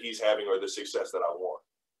success that he's having, or the success that I want.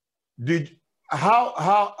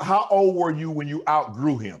 How old were you when you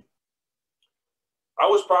outgrew him? I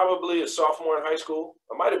was probably a sophomore in high school.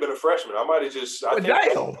 I might have been a freshman. I might have just. Damn.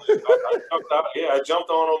 I jumped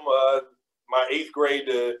on him my 8th grade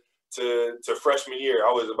to freshman year.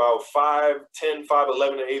 I was about 5'10",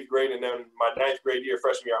 5'11" in 8th grade, and then my 9th grade year,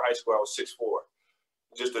 freshman year of high school, I was 6'4".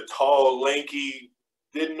 Just a tall, lanky,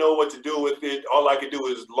 didn't know what to do with it. All I could do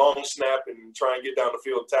was long snap and try and get down the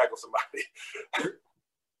field and tackle somebody.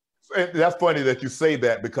 And that's funny that you say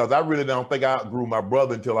that, because I really don't think I outgrew my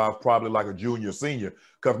brother until I was probably like a junior, senior.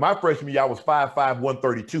 Because my freshman year, I was 5'5",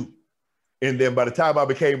 132. And then by the time I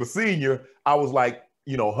became a senior, I was like,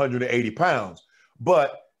 180 pounds.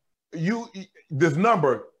 But this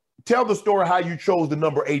number, tell the story how you chose the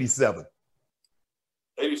number 87.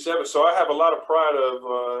 87. So I have a lot of pride of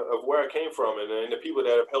where I came from, and the people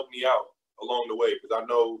that have helped me out along the way, because I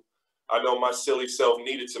know my silly self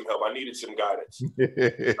needed some help. I needed some guidance.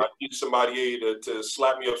 I needed somebody to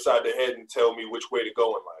slap me upside the head and tell me which way to go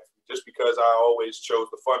in life, just because I always chose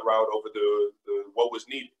the fun route over the what was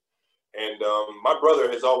needed. And my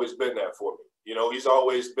brother has always been that for me. He's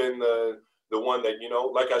always been the one that,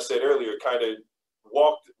 like I said earlier, kind of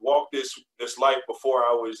walked this life before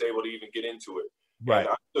I was able to even get into it. Right. And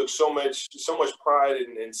I took so much pride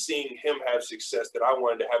in seeing him have success that I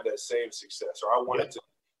wanted to have that same success, or I wanted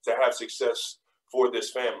to have success for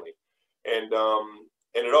this family. And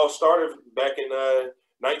it all started back in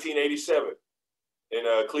 1987 in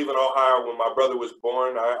Cleveland, Ohio, when my brother was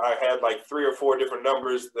born. I had like 3 or 4 different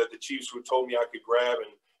numbers that the Chiefs would told me I could grab,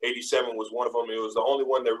 and 87 was one of them. It was the only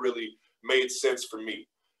one that really made sense for me,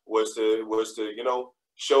 was to you know,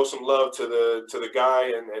 show some love to the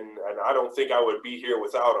guy, and I don't think I would be here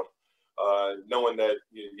without him, knowing that,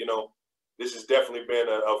 you know, this has definitely been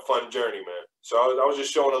a fun journey, man. So I was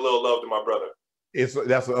just showing a little love to my brother.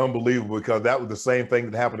 That's unbelievable, because that was the same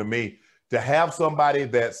thing that happened to me. To have somebody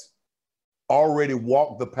that's already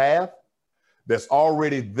walked the path, that's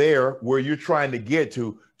already there where you're trying to get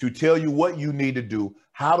to tell you what you need to do,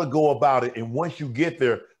 how to go about it, and once you get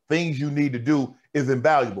there, things you need to do is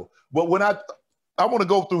invaluable. But when I want to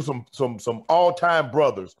go through some all-time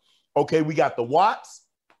brothers. Okay, we got the Watts,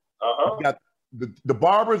 we got the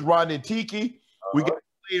Barbers, Rodney and Tiki, we got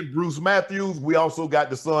Clay and Bruce Matthews, we also got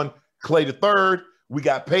the son Clay III, we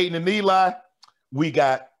got Peyton and Eli, we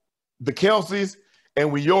got the Kelces,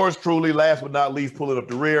 and we yours truly, last but not least, pulling up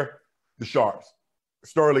the rear, the Sharps,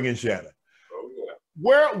 Sterling and Shannon. Oh yeah.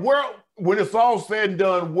 Where when it's all said and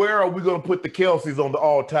done, where are we going to put the Kelces on the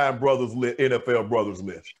all-time brothers list, NFL brothers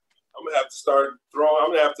list? I'm gonna have to start throwing. I'm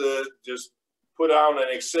gonna have to just put out an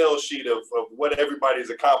Excel sheet of what everybody's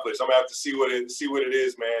accomplished. I'm gonna have to see what it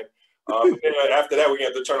is, man. And after that, we're gonna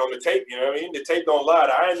have to turn on the tape. You know what I mean? The tape don't lie.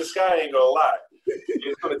 The eye in the sky ain't gonna lie.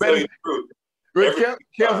 It's gonna tell you the truth.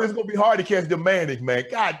 Kelce, it's gonna be hard to catch the Mannings, man.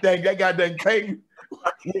 God dang, that goddamn Peyton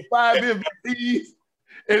with 5 MVPs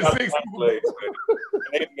and 6 plays,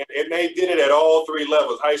 and they did it at all 3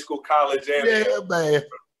 levels: high school, college, and man.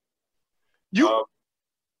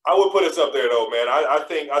 I would put us up there, though, man. I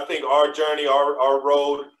think our journey, our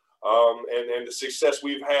road, and the success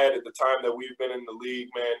we've had at the time that we've been in the league,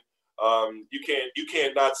 man. You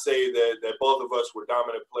can't not say that both of us were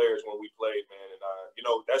dominant players when we played, man. And you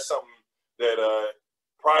know, that's something that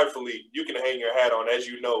pridefully you can hang your hat on, as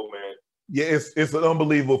you know, man. Yeah, it's an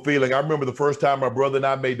unbelievable feeling. I remember the first time my brother and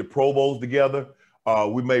I made the Pro Bowls together.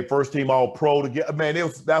 We made first team All Pro together. Man,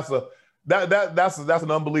 that's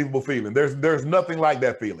an unbelievable feeling. There's nothing like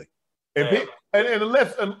that feeling. And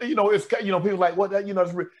unless you know, it's, you know, people like, what, you know,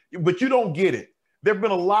 but you don't get it. There've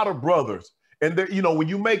been a lot of brothers, and there, you know, when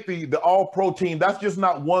you make the All Pro team, that's just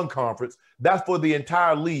not one conference. That's for the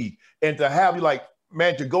entire league. And to have you like,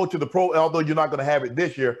 man, to go to the Pro, although you're not going to have it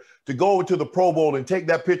this year, to go to the Pro Bowl and take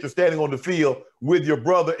that picture standing on the field with your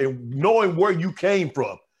brother and knowing where you came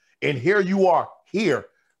from, and here you are here,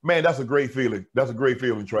 man, that's a great feeling. That's a great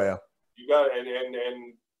feeling, Trav. You got it,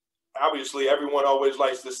 and obviously everyone always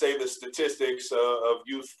likes to say the statistics of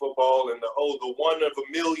youth football and the 1 of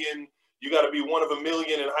a million. You got to be 1 of a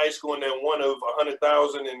million in high school and then 1 of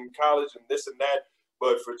 100,000 in college and this and that.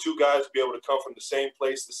 But for 2 guys to be able to come from the same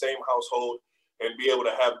place, the same household, and be able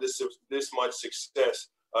to have this much success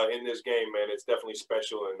in this game, man, it's definitely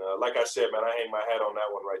special. And like I said, man, I hang my hat on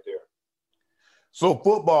that one right there. So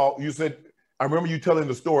football, you said, I remember you telling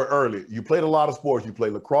the story earlier. You played a lot of sports. You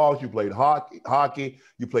played lacrosse, you played hockey,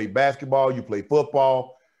 you played basketball, you played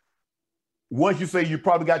football. Once you say you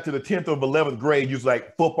probably got to the 10th or 11th grade, you was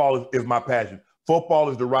like, football is my passion. Football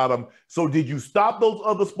is the route I'm. So did you stop those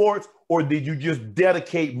other sports, or did you just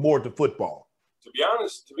dedicate more to football? To be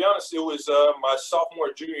honest, it was my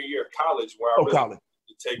sophomore, junior year of college where I really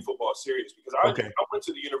to take football serious, because I went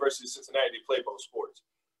to the University of Cincinnati to play both sports.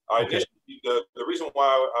 The reason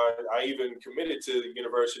why I even committed to the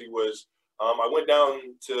university was I went down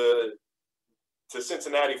to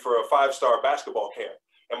Cincinnati for a 5-star basketball camp,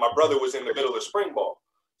 and my brother was in the middle of spring ball.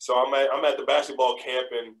 So I'm at the basketball camp,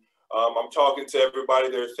 and I'm talking to everybody.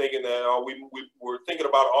 They're thinking that we were thinking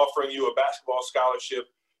about offering you a basketball scholarship.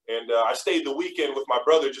 And I stayed the weekend with my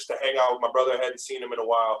brother just to hang out with my brother. I hadn't seen him in a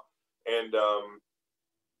while. And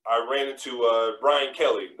I ran into Brian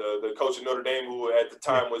Kelly, the coach of Notre Dame, who at the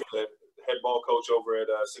time was the head ball coach over at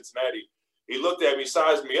Cincinnati. He looked at me,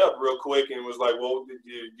 sized me up real quick, and was like, well, do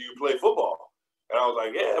you play football? And I was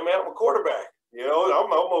like, yeah, man, I'm a quarterback. You know,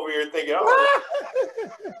 I'm over here thinking,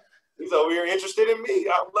 he's over here interested in me.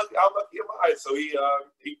 I'm lucky am I. So he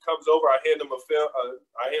comes over. I hand him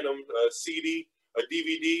a CD, a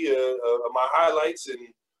DVD of my highlights, and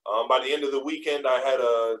by the end of the weekend, I had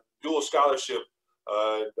a dual scholarship,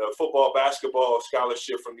 the football, basketball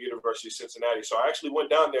scholarship from the University of Cincinnati. So I actually went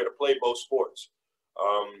down there to play both sports.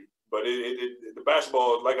 But the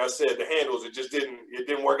basketball, like I said, the handles, it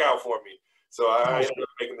didn't work out for me. So I ended up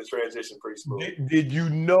making the transition pretty smooth. Did you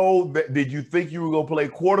know that? Did you think you were going to play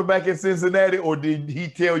quarterback in Cincinnati, or did he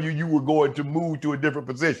tell you you were going to move to a different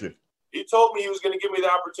position? He told me he was going to give me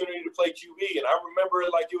the opportunity to play QB, and I remember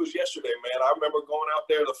it like it was yesterday, man. I remember going out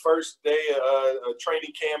there the first day of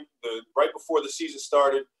training camp, right before the season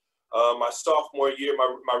started, my sophomore year,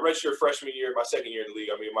 my redshirt freshman year, my second year in the league.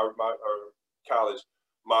 I mean, my college.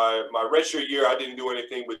 My redshirt year, I didn't do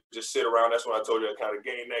anything but just sit around. That's when I told you I kind of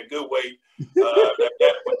gained that good weight.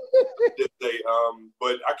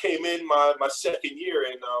 But I came in my second year,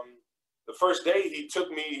 and the first day he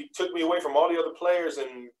took me away from all the other players,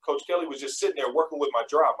 and Coach Kelly was just sitting there working with my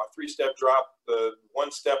drop, my 3-step drop, the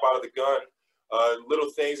 1 step out of the gun,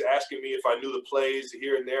 little things, asking me if I knew the plays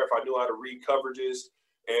here and there, if I knew how to read coverages,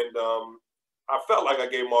 and I felt like I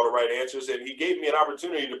gave him all the right answers, and he gave me an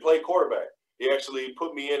opportunity to play quarterback. He actually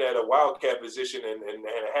put me in at a wildcat position and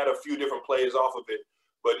had a few different plays off of it,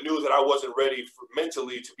 but knew that I wasn't ready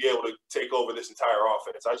mentally to be able to take over this entire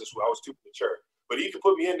offense. I was too mature. But he could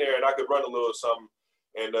put me in there and I could run a little something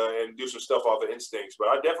and do some stuff off of instincts. But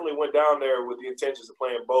I definitely went down there with the intentions of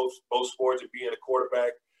playing both sports and being a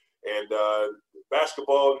quarterback. And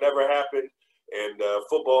basketball never happened. And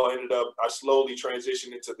football ended up, I slowly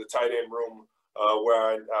transitioned into the tight end room where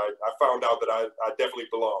I found out that I definitely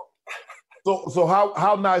belonged. So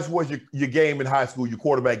how nice was your game in high school, your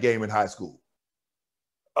quarterback game in high school?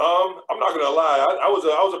 I'm not gonna lie. I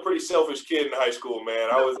was a pretty selfish kid in high school, man.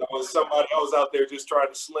 I was somebody. I was out there just trying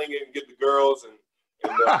to sling it and get the girls and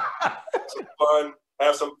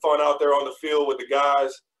have some fun out there on the field with the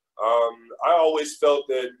guys. I always felt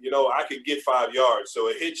that I could get 5 yards, so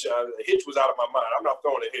a hitch was out of my mind. I'm not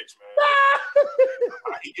throwing a hitch, man.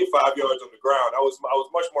 I could get 5 yards on the ground. I was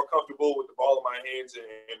much more comfortable with the ball in my hands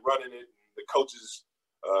and running it. The coaches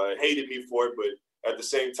hated me for it, but at the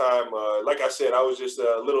same time, like I said, I was just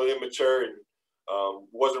a little immature and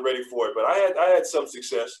wasn't ready for it. But I had some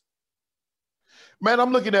success. Man,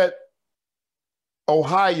 I'm looking at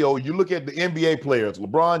Ohio. You look at the NBA players: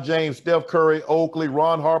 LeBron James, Steph Curry, Oakley,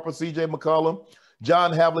 Ron Harper, C.J. McCollum,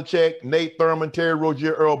 John Havlicek, Nate Thurman, Terry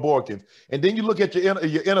Rozier, Earl Borkins. And then you look at your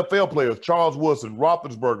NFL players: Charles Woodson,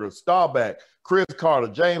 Roethlisberger, Staubach, Chris Carter,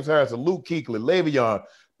 James Harrison, Luke Kuechly, Le'Veon,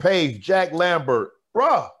 Paige, Jack Lambert.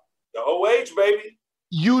 Bruh. The OH, baby.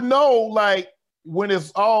 Like when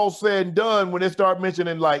it's all said and done, when they start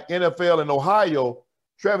mentioning like NFL and Ohio,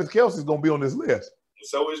 Travis Kelce is gonna be on this list.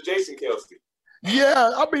 So is Jason Kelce.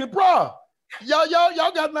 Yeah, I mean, bro, y'all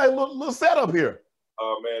got a nice little setup here.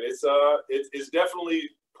 Oh man, it's definitely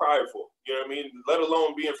prideful. You know what I mean? Let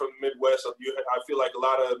alone being from the Midwest, I feel like a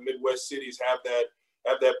lot of Midwest cities have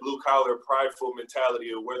that blue collar, prideful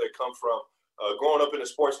mentality of where they come from. Growing up in a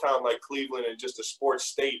sports town like Cleveland and just a sports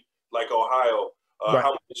state like Ohio, right.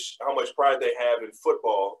 how much pride they have in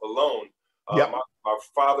football alone. Yep.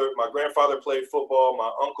 My grandfather played football.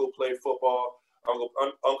 My uncle played football.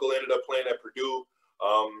 Uncle ended up playing at Purdue.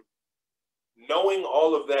 Knowing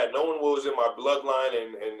all of that, knowing what was in my bloodline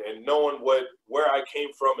and knowing where I came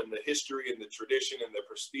from and the history and the tradition and the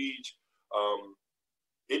prestige,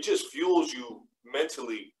 it just fuels you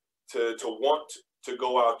mentally to want to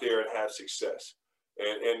go out there and have success.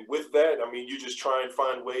 And with that, I mean, you just try and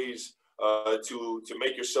find ways to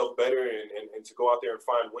make yourself better and to go out there and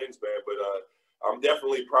find wins, man. But I'm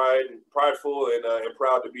definitely prideful and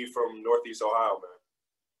proud to be from Northeast Ohio, man.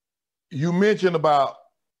 You mentioned about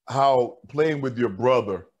how playing with your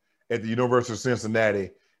brother at the University of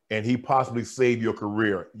Cincinnati and he possibly saved your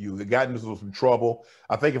career. You had gotten into some trouble.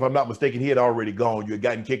 I think if I'm not mistaken, he had already gone. You had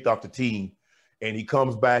gotten kicked off the team, and he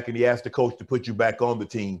comes back and he asked the coach to put you back on the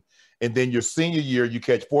team. And then your senior year, you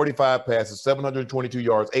catch 45 passes, 722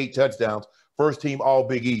 yards, 8 touchdowns, first team all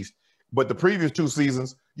Big East. But the previous 2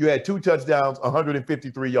 seasons, you had 2 touchdowns,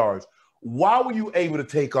 153 yards. Why were you able to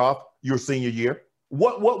take off your senior year?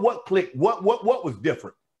 What clicked? What was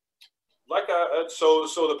different?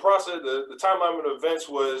 So the process, the timeline of events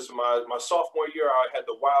was my sophomore year. I had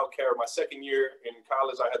the Wildcat. My second year in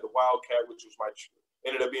college, I had the Wildcat, which was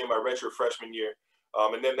ended up being my redshirt freshman year.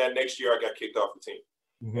 And then that next year, I got kicked off the team.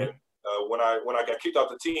 Mm-hmm. And when I got kicked off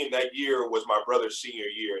the team, that year was my brother's senior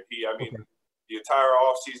year. And the entire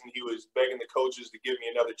offseason, he was begging the coaches to give me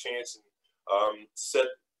another chance and set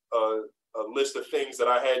a list of things that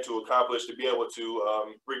I had to accomplish to be able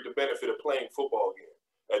to reap the benefit of playing football again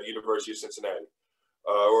at the University of Cincinnati,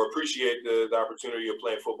 or appreciate the opportunity of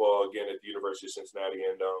playing football again at the University of Cincinnati.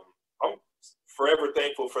 And I'm forever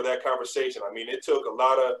thankful for that conversation. I mean, it took a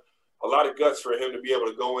lot of guts for him to be able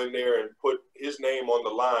to go in there and put his name on the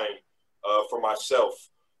line for myself,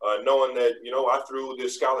 knowing that, I threw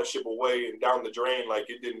this scholarship away and down the drain like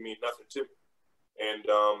it didn't mean nothing to me. and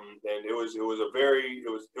it was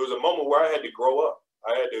a moment where I had to grow up.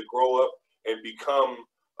 I had to grow up and become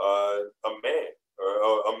a man,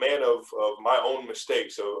 or a man of my own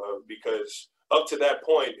mistakes. So because up to that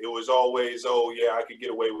point, it was always, oh yeah, I could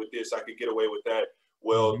get away with this, I could get away with that.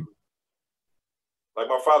 Well, like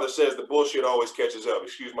my father says, the bullshit always catches up.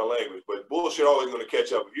 Excuse my language, but bullshit always going to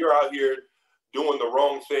catch up. If you're out here doing the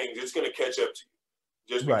wrong things, it's going to catch up to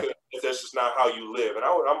you, just because that's just not how you live. And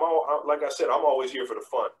like I said, I'm always here for the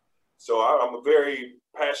fun. So I'm a very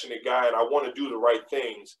passionate guy, and I want to do the right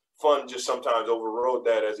things. Fun just sometimes overrode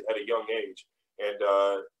that at a young age. And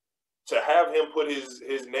to have him put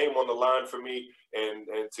his name on the line for me, and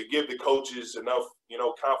to give the coaches enough,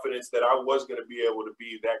 confidence that I was going to be able to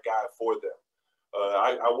be that guy for them.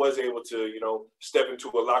 I was able to, step into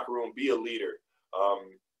a locker room, be a leader.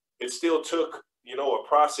 It still took, a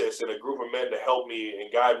process and a group of men to help me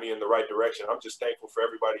and guide me in the right direction. I'm just thankful for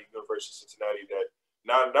everybody at University of Cincinnati that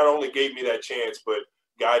not only gave me that chance, but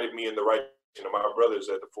guided me in the right direction, and my brothers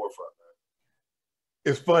at the forefront,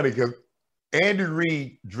 man. It's funny because Andy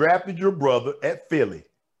Reid drafted your brother at Philly.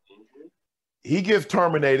 He gets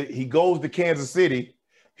terminated. He goes to Kansas City.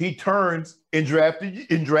 He turns and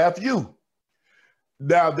drafts you.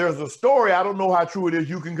 Now, there's a story, I don't know how true it is,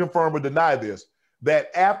 you can confirm or deny this, that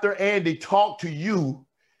after Andy talked to you,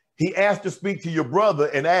 he asked to speak to your brother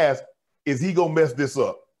and asked, is he going to mess this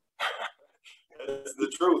up? That's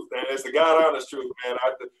the truth, man. It's the God honest truth, man.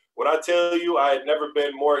 When I tell you I had never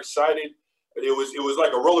been more excited, it was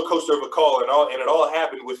like a roller coaster of a call, and it all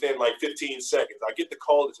happened within like 15 seconds. I get the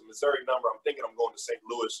call, it's a Missouri number. I'm thinking I'm going to St.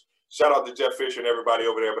 Louis. Shout out to Jeff Fisher and everybody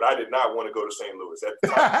over there, but I did not want to go to St. Louis at the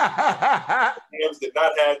time. Rams did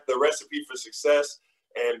not have the recipe for success,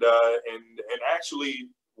 and actually,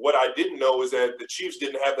 what I didn't know is that the Chiefs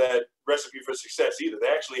didn't have that recipe for success either. They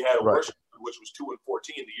actually had a worship which was 2-14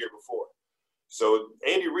 the year before. So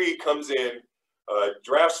Andy Reid comes in,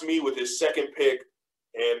 drafts me with his second pick,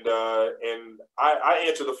 and I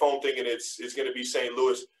answer the phone thinking it's going to be St.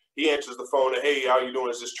 Louis. He answers the phone and, hey, how you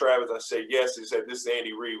doing? Is this Travis? I say, yes. He said, this is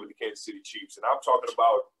Andy Reid with the Kansas City Chiefs. And I'm talking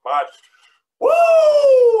about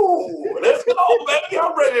woo! Let's go, baby.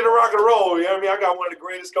 I'm ready to rock and roll. You know what I mean? I got one of the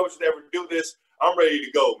greatest coaches to ever do this. I'm ready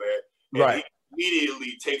to go, man. And he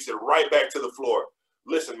immediately takes it right back to the floor.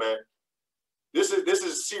 Listen, man, this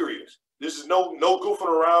is serious. This is no goofing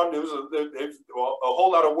around. It was a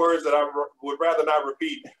whole lot of words that I would rather not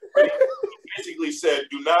repeat. He basically said,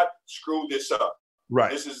 do not screw this up. Right.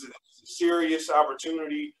 This is a serious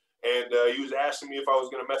opportunity. And he was asking me if I was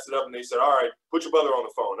going to mess it up. And they said, all right, put your brother on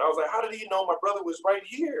the phone. And I was like, how did he know my brother was right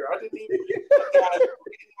here? I didn't even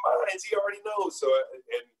minds. He already knows. So,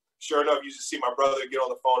 and sure enough, you just see my brother get on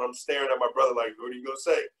the phone. I'm staring at my brother like, what are you going to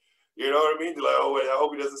say? You know what I mean? They're like, oh, I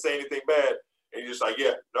hope he doesn't say anything bad. And he's just like,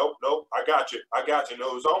 yeah, nope, I got you. No,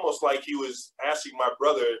 it was almost like he was asking my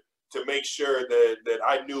brother to make sure that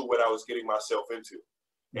I knew what I was getting myself into.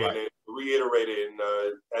 And it reiterated, and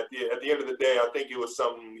at the end of the day, I think it was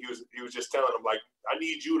something he was just telling him, like, I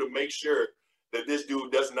need you to make sure that this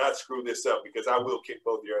dude does not screw this up, because I will kick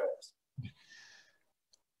both your ass.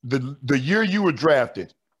 The year you were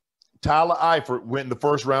drafted, Tyler Eifert went in the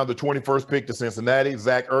first round, the 21st pick to Cincinnati.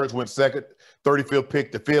 Zach Ertz went second, 35th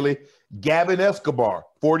pick to Philly. Gavin Escobar,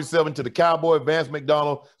 47 to the Cowboys. Vance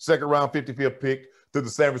McDonald, second round, 55th pick to the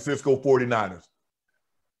San Francisco 49ers.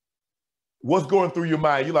 What's going through your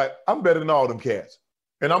mind? You're like, I'm better than all them cats.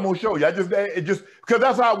 And I'm going to show you. Because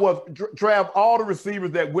that's how it was. Trav, all the receivers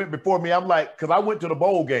that went before me, I'm like, because I went to the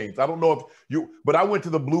bowl games. I don't know but I went to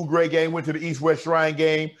the Blue-Gray game, went to the East-West Shrine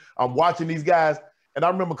game. I'm watching these guys. And I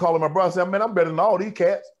remember calling my brother saying, man, I'm better than all these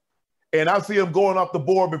cats. And I see them going off the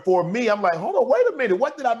board before me. I'm like, hold on, wait a minute.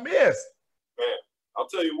 What did I miss? Man, I'll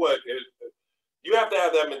tell you what. You have to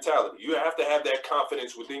have that mentality. You have to have that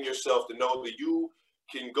confidence within yourself to know that you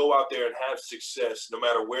can go out there and have success no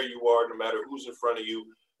matter where you are, no matter who's in front of you.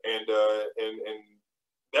 And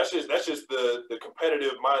that's just the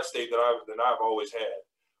competitive mind state that I've always had.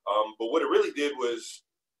 But what it really did was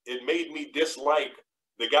it made me dislike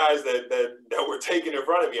the guys that were taken in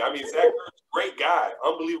front of me. I mean, Zach Ertz, great guy,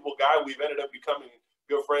 unbelievable guy. We've ended up becoming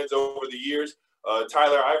good friends over the years.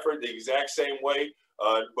 Tyler Eifert, the exact same way.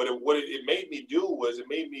 But what it made me do was it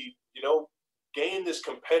made me, gain this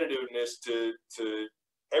competitiveness to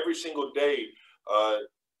every single day,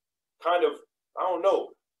 kind of, I don't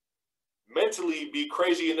know, mentally be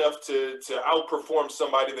crazy enough to outperform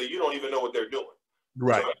somebody that you don't even know what they're doing.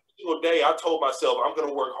 Right. So every single day I told myself I'm going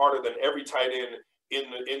to work harder than every tight end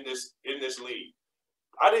in this league.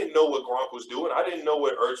 I didn't know what Gronk was doing. I didn't know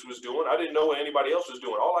what Ertz was doing. I didn't know what anybody else was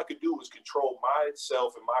doing. All I could do was control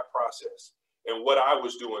myself and my process and what I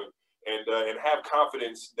was doing and have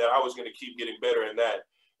confidence that I was going to keep getting better in that.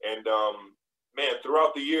 And man,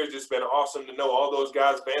 throughout the years, it's been awesome to know all those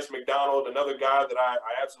guys. Vance McDonald, another guy that I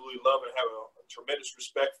absolutely love and have a tremendous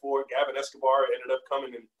respect for. Gavin Escobar ended up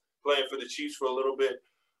coming and playing for the Chiefs for a little bit.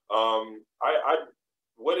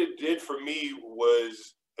 What it did for me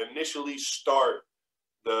was initially start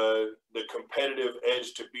the competitive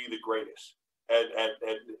edge to be the greatest.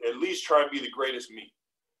 At least try and be the greatest me.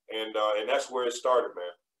 And that's where it started, man.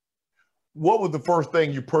 What was the first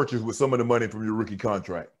thing you purchased with some of the money from your rookie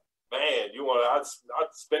contract? Man, I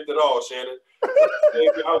spent it all, Shannon.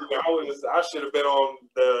 I should have been on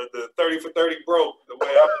the 30 for 30 broke the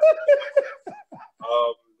way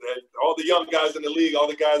all the young guys in the league, all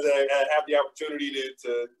the guys that have the opportunity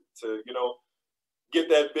to get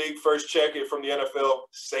that big first check from the NFL,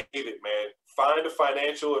 save it, man. Find a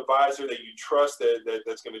financial advisor that you trust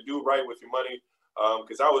that's going to do right with your money.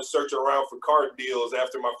 Because I was searching around for card deals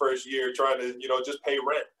after my first year, trying to just pay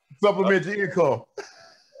rent, supplement your income.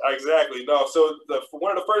 Exactly. No. So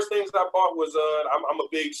one of the first things I bought was I'm a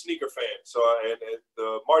big sneaker fan. So and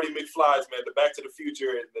the Marty McFly's, man, the Back to the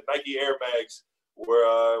Future and the Nike Air Mags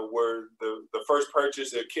were the first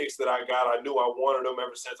purchase, the kicks that I got. I knew I wanted them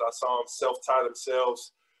ever since I saw them self-tie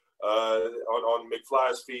themselves on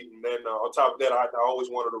McFly's feet. And then on top of that, I always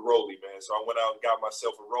wanted a Rollie, man. So I went out and got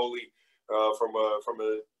myself a Rollie. From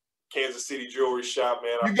a Kansas City jewelry shop,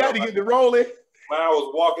 man. You got to get the Rollie. When I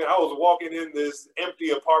was walking in this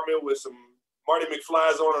empty apartment with some Marty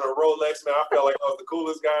McFly's on and a Rolex, man. I felt like I was the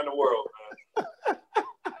coolest guy in the world,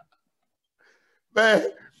 man.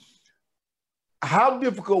 Man, how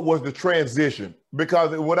difficult was the transition?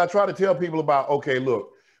 Because what I try to tell people about, okay,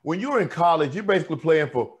 look, when you're in college, you're basically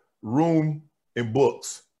playing for room and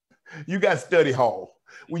books. You got study hall.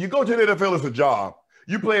 When you go to the NFL, it's a job.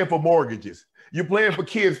 You're playing for mortgages. You're playing for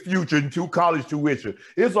kids' future and college tuition.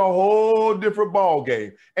 It's a whole different ball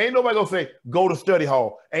game. Ain't nobody gonna say, go to study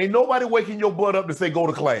hall. Ain't nobody waking your butt up to say, go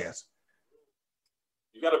to class.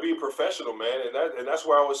 You got to be a professional, man. And that's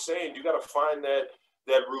where I was saying, you got to find that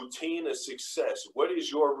routine of success. What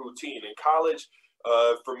is your routine? In college,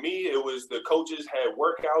 for me, it was the coaches had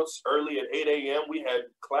workouts early at 8 a.m. We had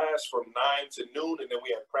class from 9 to noon, and then we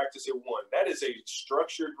had practice at 1. That is a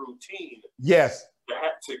structured routine. Yes.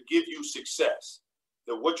 To give you success.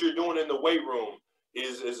 That what you're doing in the weight room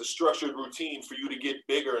is a structured routine for you to get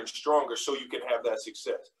bigger and stronger so you can have that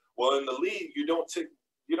success. Well, in the league, you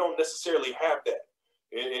don't necessarily have that.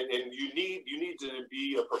 And you need to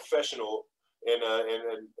be a professional and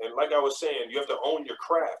like I was saying, you have to own your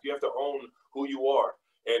craft. You have to own who you are.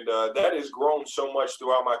 And that has grown so much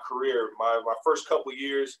throughout my career. My first couple of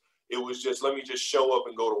years, it was just let me just show up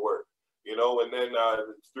and go to work. And then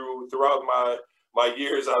throughout my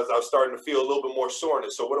years, I was starting to feel a little bit more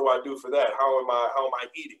soreness. So what do I do for that? How am I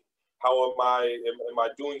eating? How am I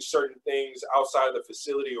doing certain things outside of the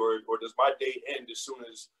facility, or does my day end as soon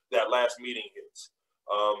as that last meeting hits?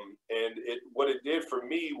 And what it did for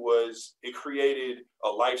me was it created a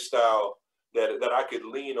lifestyle that I could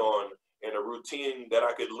lean on and a routine that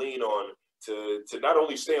I could lean on to not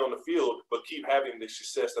only stay on the field, but keep having the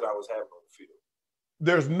success that I was having on the field.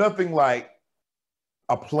 There's nothing like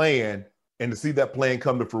a plan and to see that plan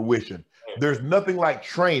come to fruition. There's nothing like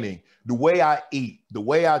training, the way I eat, the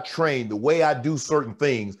way I train, the way I do certain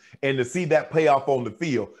things, and to see that pay off on the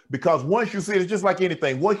field. Because once you see it, it's just like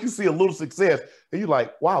anything. Once you see a little success, and you're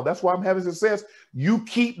like, wow, that's why I'm having success. You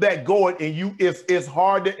keep that going, and it's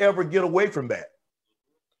hard to ever get away from that.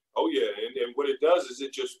 Oh, yeah. And what it does is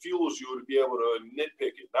it just fuels you to be able to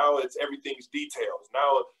nitpick it. Now everything's details.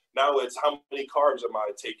 Now it's how many carbs am I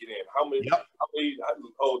taking in? How many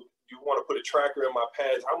you want to put a tracker in my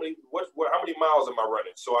pads? How many miles am I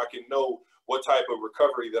running so I can know what type of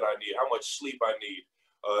recovery that I need, how much sleep I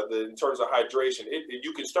need, in terms of hydration.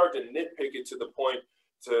 You can start to nitpick it to the point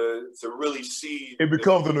to really see. It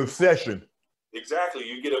becomes an obsession. Exactly.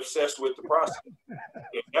 You get obsessed with the process.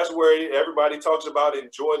 That's where everybody talks about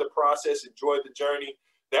enjoy the process, enjoy the journey.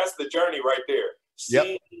 That's the journey right there.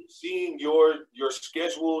 Seeing your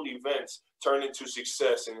scheduled events turn into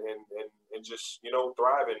success and just,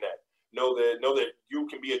 thrive in that. Know that you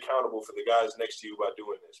can be accountable for the guys next to you by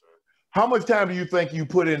doing this, man. How much time do you think you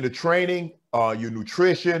put into training, your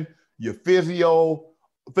nutrition, your physio,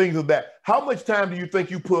 things of that? How much time do you think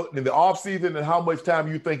you put in the off season, and how much time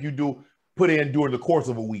do you think you put in during the course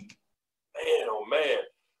of a week? Man, oh man.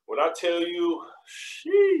 When I tell you,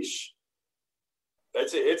 sheesh.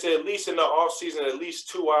 It's at least in the off season, at least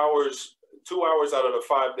 2 hours out of the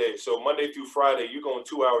 5 days. So Monday through Friday, you're going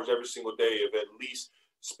 2 hours every single day of at least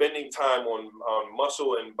spending time on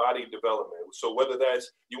muscle and body development. So whether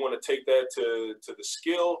that's you want to take that to the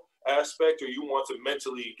skill, aspect or you want to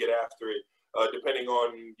mentally get after it, depending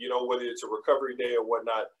on, whether it's a recovery day or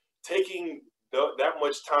whatnot, taking that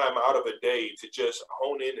much time out of a day to just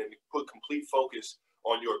hone in and put complete focus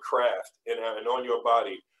on your craft and on your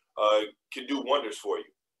body can do wonders for you.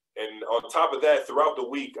 And on top of that, throughout the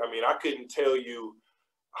week, I mean, I couldn't tell you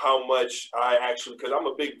how much I actually, because I'm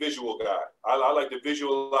a big visual guy. I like to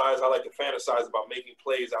visualize. I like to fantasize about making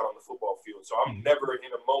plays out on the football field. So I'm never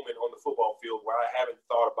in a moment on the football field where I haven't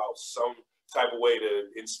thought about some type of way to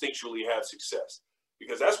instinctually have success.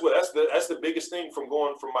 Because that's the biggest thing from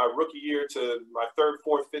going from my rookie year to my third,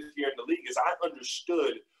 fourth, fifth year in the league is I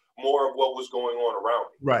understood more of what was going on around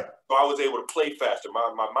me. Right. So I was able to play faster.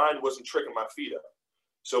 My mind wasn't tricking my feet up.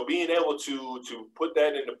 So being able to put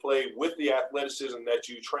that into play with the athleticism that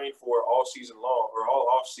you train for all season long or all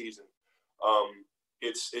off season,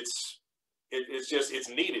 it's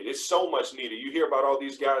needed. It's so much needed. You hear about all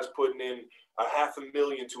these guys putting in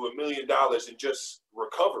 $500,000 to $1 million in just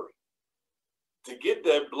recovery to get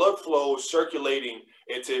that blood flow circulating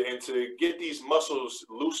and to get these muscles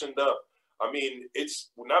loosened up. I mean,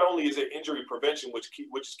 it's not only is it injury prevention, which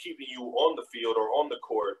is keeping you on the field or on the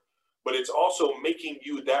court, but it's also making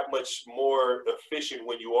you that much more efficient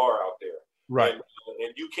when you are out there. Right.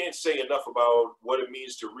 And you can't say enough about what it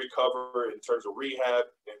means to recover in terms of rehab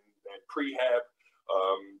and prehab.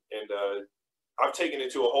 I've taken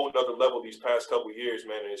it to a whole nother level these past couple of years,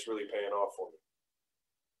 man, and it's really paying off for me.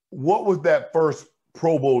 What was that first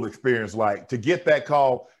Pro Bowl experience like to get that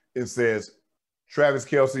call? It says, Travis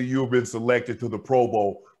Kelce, you've been selected to the Pro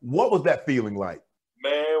Bowl. What was that feeling like?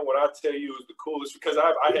 Man, when I tell you it was the coolest, because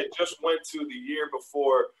I had just went to the year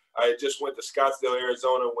before, I had just went to Scottsdale,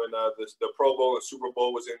 Arizona when the Pro Bowl and Super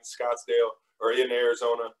Bowl was in Scottsdale or in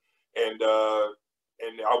Arizona. And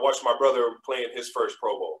I watched my brother playing his first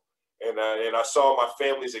Pro Bowl. And I saw my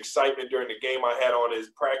family's excitement during the game. I had on his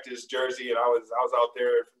practice jersey, and I was out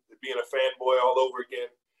there being a fanboy all over again.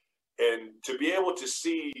 And to be able to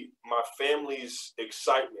see my family's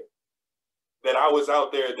excitement that I was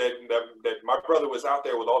out there, that my brother was out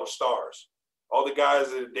there with all the stars, all the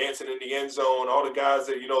guys that are dancing in the end zone, all the guys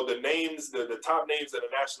that, the names, the top names in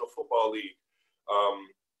the National Football League,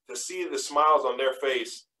 to see the smiles on their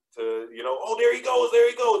face, to, oh, there he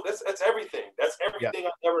goes. That's everything. That's everything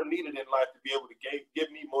I ever needed in life to be able to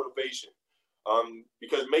give me motivation.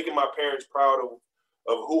 Because making my parents proud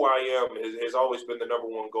of who I am has always been the number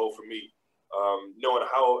one goal for me. Knowing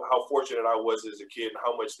how fortunate I was as a kid and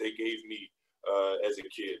how much they gave me as a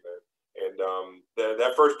kid, man. And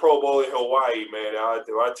that first Pro Bowl in Hawaii, man,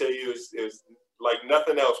 I tell you, is like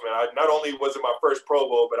nothing else, man. Not only was it my first Pro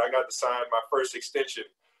Bowl, but I got to sign my first extension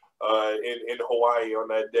in Hawaii on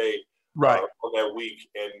that day, right, on that week.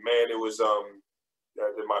 And man, it was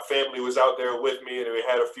my family was out there with me, and we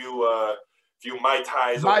had a few Mai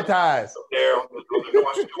Tais up there on the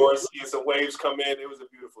North Shore, seeing some waves come in. It was a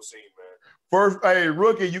beautiful scene, man. First, hey,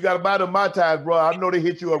 rookie, you got to buy the Mai Tais, bro. I know they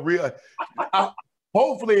hit you a real.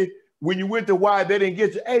 Hopefully, when you went to Hawaii, they didn't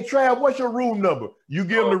get you. Hey, Trav, what's your room number? You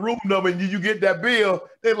give them the room number, and you get that bill.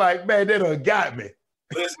 They're like, man, they done got me.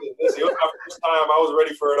 Listen, it was my first time. I was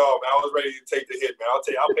ready for it all, man. I was ready to take the hit, man. I'll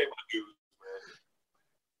pay my dues,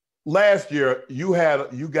 man. Last year,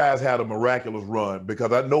 you guys had a miraculous run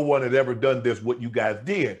because no one had ever done this, what you guys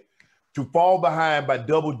did, to fall behind by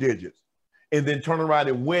double digits and then turn around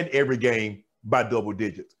and win every game by double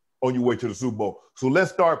digits on your way to the Super Bowl. So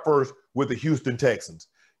let's start first with the Houston Texans.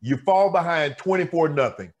 You fall behind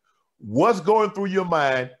 24-0. What's going through your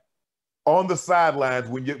mind on the sidelines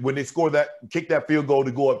when they kick that field goal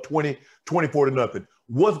to go up 24-0?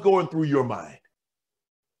 What's going through your mind?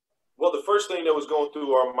 Well, the first thing that was going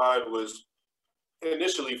through our mind was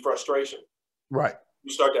initially frustration. Right.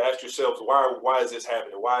 You start to ask yourselves, why is this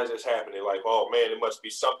happening? Why is this happening? Like, oh man, it must be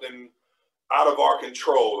something out of our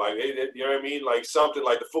control. Like, you know what I mean? Like something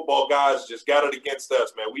like the football guys just got it against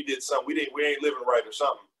us, man. We did something. We ain't living right or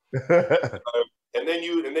something. And then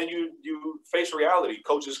you face reality.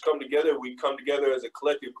 Coaches come together. We come together as a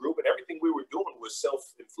collective group, and everything we were doing was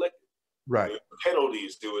self-inflicted. Right.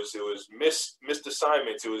 Penalties. It was missed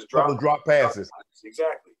assignments. It was drop passes.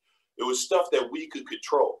 Exactly. It was stuff that we could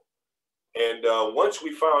control. And once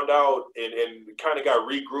we found out and kind of got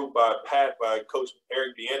regrouped by Coach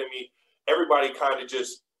Eric Bieniemy, everybody kind of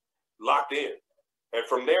just locked in. And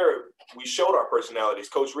from there, we showed our personalities.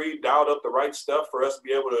 Coach Reed dialed up the right stuff for us to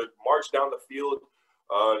be able to march down the field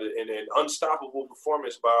in an unstoppable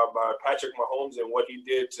performance by Patrick Mahomes and what he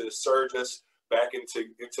did to surge us back into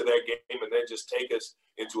that game and then just take us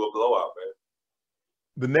into a blowout, man.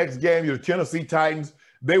 The next game, you're the Tennessee Titans.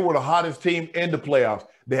 They were the hottest team in the playoffs.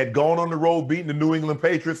 They had gone on the road, beaten the New England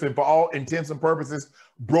Patriots, and for all intents and purposes,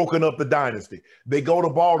 broken up the dynasty. They go to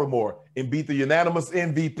Baltimore and beat the unanimous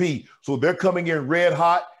MVP. So they're coming in red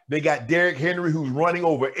hot. They got Derrick Henry, who's running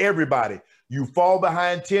over everybody. You fall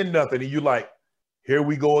behind 10-0, and you're like, here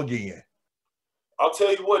we go again. I'll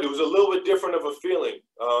tell you what, it was a little bit different of a feeling.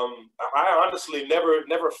 I honestly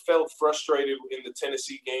never felt frustrated in the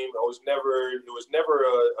Tennessee game. It was never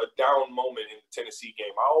a down moment in the Tennessee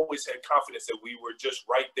game. I always had confidence that we were just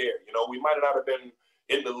right there. You know, we might not have been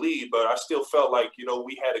in the lead, but I still felt like, you know,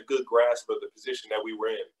 we had a good grasp of the position that we were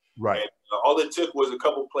in. Right. And all it took was a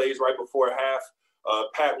couple plays right before half.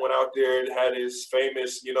 Pat went out there and had his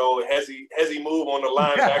famous, you know, hezzy move on the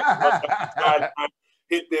linebacker.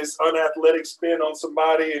 Hit this unathletic spin on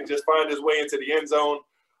somebody and just find his way into the end zone.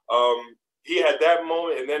 He had that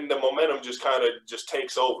moment, and then the momentum just kind of just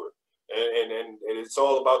takes over. And it's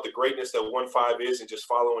all about the greatness that 1-5 is and just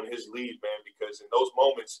following his lead, man, because in those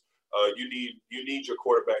moments, you need your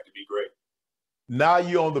quarterback to be great. Now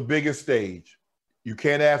you're on the biggest stage. You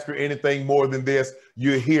can't ask for anything more than this.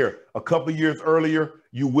 You're here. A couple of years earlier,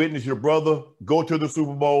 you witnessed your brother go to the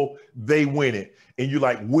Super Bowl. They win it. And you're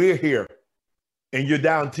like, we're here. And you're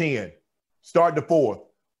down 10. Start the fourth.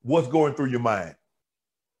 What's going through your mind?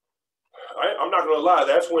 I'm not going to lie.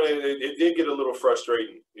 That's when it did get a little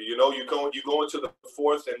frustrating. You know, you go into the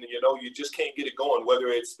fourth and, you know, you just can't get it going, whether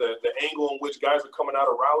it's the angle in which guys are coming out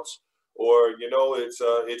of routes or, you know,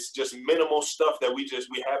 it's just minimal stuff that we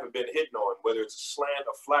haven't been hitting on, whether it's a slant,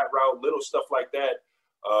 a flat route, little stuff like that,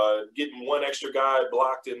 getting one extra guy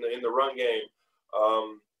blocked in the run game.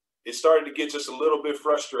 It started to get just a little bit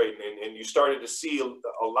frustrating, and you started to see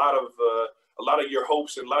a lot of your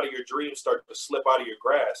hopes and a lot of your dreams start to slip out of your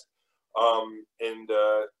grasp.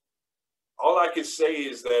 All I can say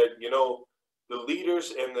is that, you know, the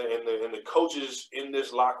leaders and the coaches in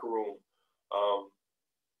this locker room,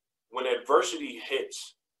 when adversity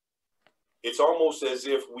hits, it's almost as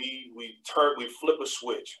if we flip a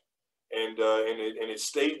switch, and it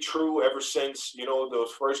stayed true ever since, you know,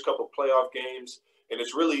 those first couple of playoff games. And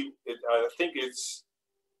it's really, I think it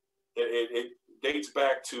dates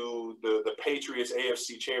back to the Patriots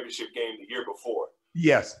AFC Championship game the year before.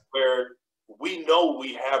 Yes. Where we know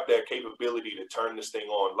we have that capability to turn this thing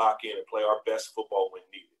on, lock in, and play our best football when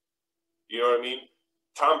needed. You know what I mean?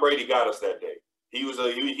 Tom Brady got us that day. He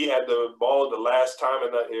had the ball the last time,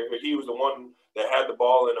 and he was the one that had the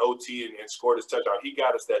ball in OT and scored his touchdown. He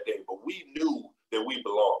got us that day, but we knew that we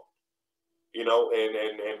belonged. You know,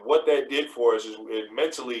 and what that did for us is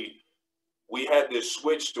mentally we had this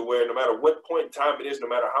switch to where no matter what point in time it is, no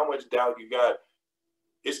matter how much doubt you got,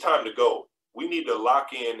 it's time to go. We need to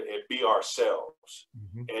lock in and be ourselves.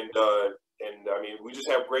 Mm-hmm. And I mean, we just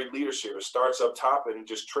have great leadership. It starts up top and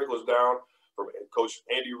just trickles down from Coach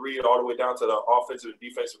Andy Reid all the way down to the offensive and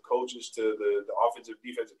defensive coaches to the offensive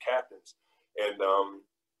defensive captains.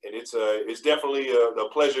 And it's definitely a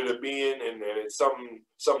pleasure to be in, and it's something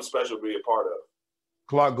special to be a part of.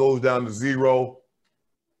 Clock goes down to 0.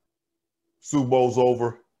 Super Bowl's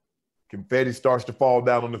over. Confetti starts to fall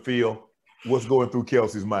down on the field. What's going through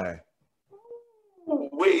Kelce's mind?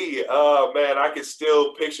 Man, I can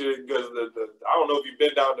still picture it because I don't know if you've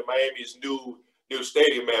been down to Miami's new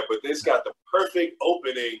stadium, man, but it's got the perfect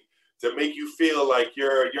opening to make you feel like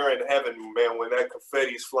you're in heaven, man, when that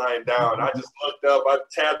confetti's flying down. I just looked up, I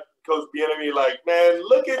tapped Coach Bieniemy like, man,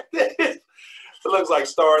 look at this. It looks like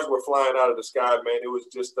stars were flying out of the sky, man. It was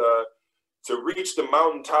just to reach the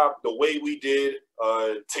mountaintop the way we did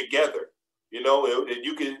together. You know,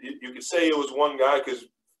 you could say it was one guy because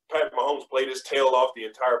Pat Mahomes played his tail off the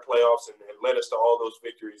entire playoffs and led us to all those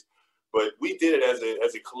victories. But we did it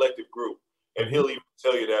as a collective group. And he'll even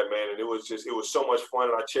tell you that, man. And it was so much fun.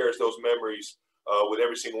 And I cherish those memories with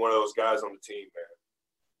every single one of those guys on the team, man.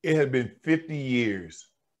 It had been 50 years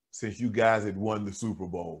since you guys had won the Super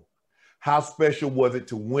Bowl. How special was it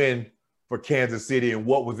to win for Kansas City? And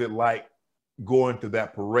what was it like going to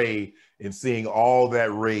that parade and seeing all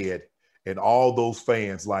that red and all those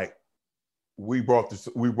fans like, we brought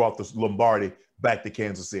the Lombardi back to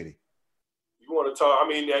Kansas City? You want to talk? I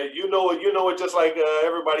mean, you know it just like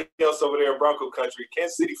everybody else over there in Bronco country.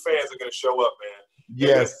 Kansas City fans are going to show up, man.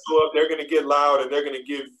 Yes, they're going to get loud and they're going to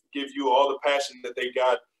give you all the passion that they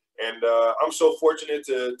got. And I'm so fortunate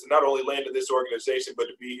to not only land in this organization, but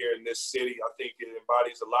to be here in this city. I think it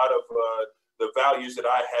embodies a lot of the values that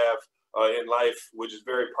I have in life, which is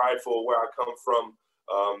very prideful where I come from.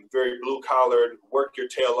 Very blue collar, work your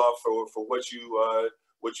tail off for what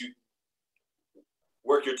you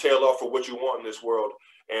work your tail off for what you want in this world.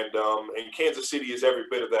 And Kansas City is every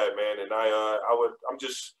bit of that, man. And I'm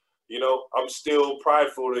just, I'm still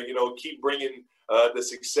prideful to, keep bringing the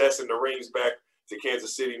success and the rings back to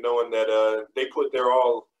Kansas City, knowing that they put their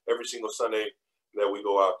all every single Sunday that we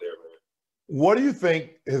go out there, man. What do you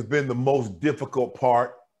think has been the most difficult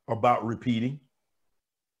part about repeating?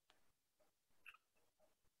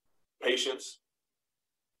 Patience.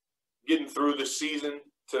 Getting through the season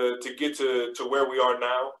to get to where we are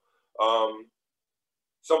now.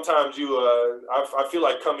 Sometimes I feel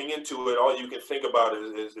like coming into it, all you can think about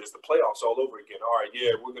is the playoffs all over again. All right,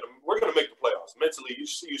 yeah, we're gonna make the playoffs. Mentally,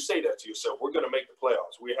 you say that to yourself. We're gonna make the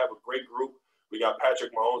playoffs. We have a great group. We got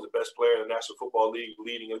Patrick Mahomes, the best player in the National Football League,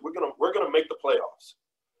 leading it. We're gonna make the playoffs.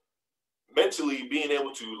 Mentally, being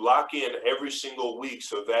able to lock in every single week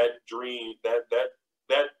so that dream, that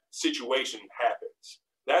situation happens.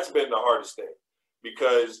 That's been the hardest thing,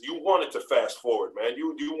 because you want it to fast forward, man.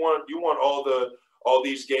 You want all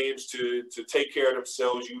these games to take care of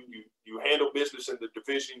themselves. You handle business in the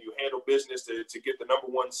division. You handle business to get the number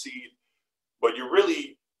 1 seed, but you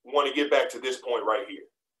really want to get back to this point right here.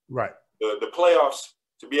 Right. The playoffs,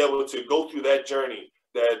 to be able to go through that journey,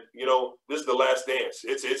 that, this is the last dance.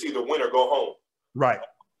 It's either win or go home. Right.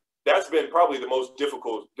 That's been probably the most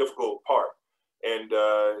difficult part. And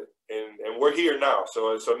we're here now.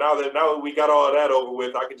 So now that we got all of that over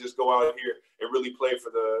with, I can just go out here and really play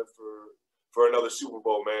for another Super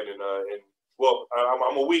Bowl, man. And well,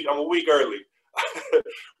 I'm a week early.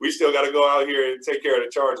 We still got to go out here and take care of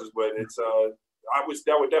the Chargers, but it's I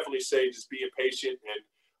would definitely say just being patient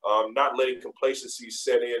and not letting complacency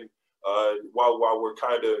set in while we're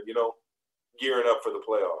kind of gearing up for the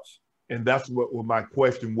playoffs. And that's what my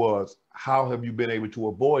question was. How have you been able to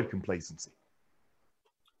avoid complacency?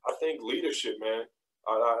 I think leadership, man.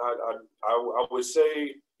 I would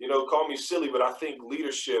say, call me silly, but I think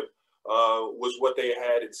leadership was what they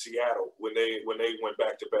had in Seattle when they went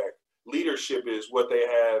back to back. Leadership is what they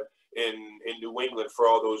have in New England for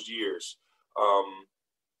all those years.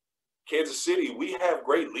 Kansas City, we have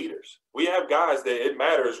great leaders. We have guys that it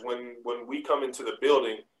matters when we come into the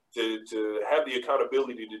building to have the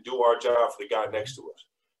accountability to do our job for the guy next to us.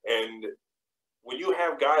 And when you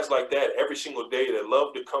have guys like that every single day that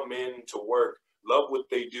love to come in to work, love what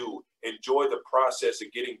they do, enjoy the process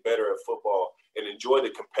of getting better at football, and enjoy the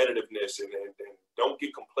competitiveness and don't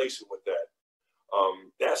get complacent with that.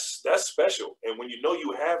 That's special. And when you know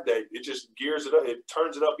you have that, it just gears it up. It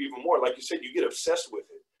turns it up even more. Like you said, you get obsessed with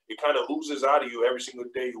it. It kind of oozes out of you every single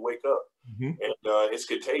day you wake up. Mm-hmm. And it's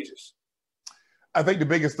contagious. I think the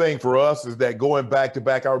biggest thing for us is that going back to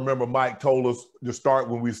back, I remember Mike told us to start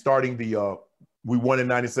when we were starting we won in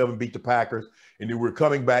 97, beat the Packers, and then we're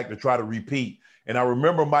coming back to try to repeat. And I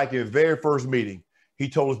remember Mike in his very first meeting, he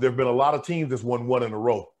told us there have been a lot of teams that's won one in a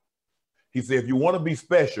row. He said, if you want to be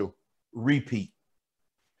special, repeat.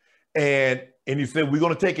 And he said, we're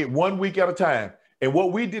going to take it 1 week at a time. And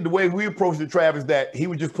what we did, the way we approached the Travis, that he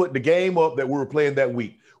would just put the game up that we were playing that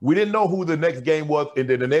week. We didn't know who the next game was, and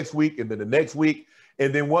then the next week, and then the next week.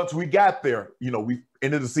 And then once we got there, we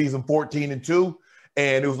ended the season 14-2,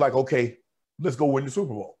 and it was like, okay, let's go win the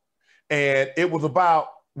Super Bowl. And it was about,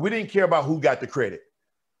 we didn't care about who got the credit,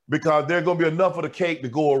 because there's going to be enough of the cake to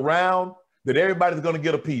go around that everybody's going to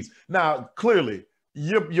get a piece. Now, clearly,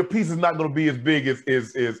 your piece is not going to be as big as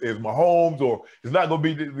Mahomes, or it's not going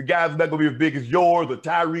to be, the guy's not going to be as big as yours or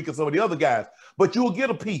Tyreek or some of the other guys, but you'll get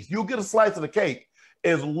a piece. You'll get a slice of the cake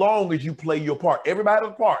as long as you play your part. Everybody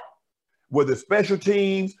has a part, whether it's special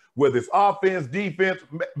teams, whether it's offense, defense,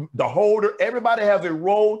 the holder, everybody has a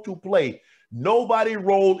role to play. Nobody's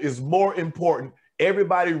role is more important.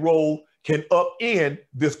 Everybody's role can upend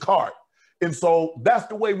this cart. And so that's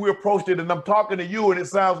the way we approached it. And I'm talking to you, and it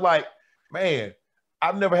sounds like, man,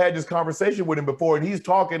 I've never had this conversation with him before. And he's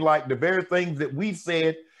talking like the very things that we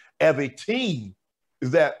said as a team is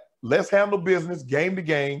that let's handle business game to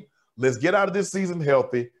game. Let's get out of this season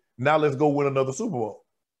healthy. Now let's go win another Super Bowl.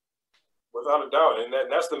 Without a doubt. And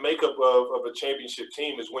that's the makeup of a championship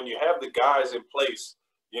team, is when you have the guys in place,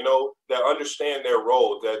 that understand their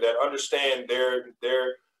role, that understand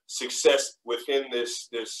their success within this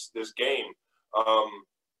game.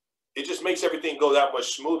 It just makes everything go that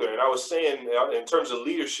much smoother. And I was saying, in terms of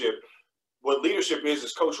leadership, what leadership is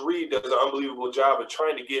Coach Reed does an unbelievable job of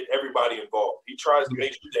trying to get everybody involved. He tries to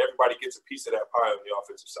make sure that everybody gets a piece of that pie on the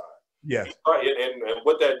offensive side. Yeah. And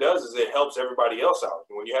what that does is it helps everybody else out.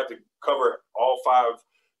 When you have to cover all 5,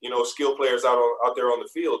 skill players out there on the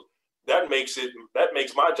field, that makes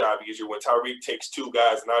my job easier when Tyreek takes 2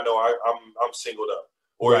 guys and I know I'm singled up.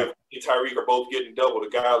 Or if Tyreek are both getting doubled, a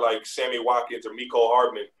guy like Sammy Watkins or Mecole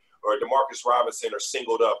Hardman or Demarcus Robinson are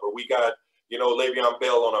singled up, or we got, Le'Veon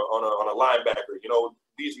Bell on a linebacker.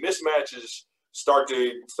 These mismatches start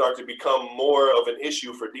to become more of an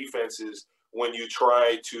issue for defenses when you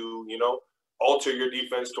try to, alter your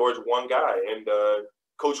defense towards one guy. And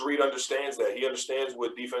Coach Reed understands that. He understands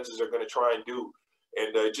what defenses are going to try and do.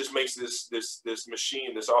 And it just makes this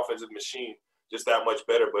machine, this offensive machine, just that much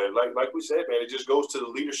better. But like we said, man, it just goes to the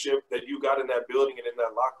leadership that you got in that building and in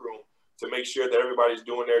that locker room to make sure that everybody's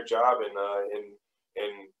doing their job and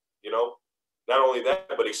not only that,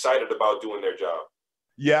 but excited about doing their job.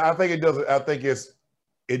 Yeah, I think it does. I think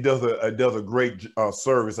it does a great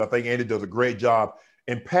service. I think Andy does a great job,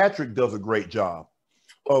 and Patrick does a great job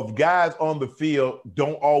of guys on the field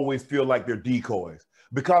don't always feel like they're decoys,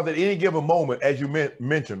 because at any given moment, as you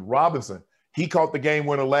mentioned, Robinson, he caught the game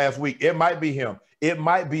winner last week. It might be him. It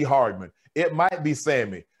might be Hardman. It might be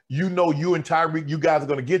Sammy. You and Tyreek, you guys are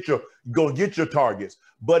going to get your targets.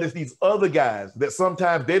 But it's these other guys that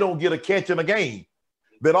sometimes they don't get a catch in a game,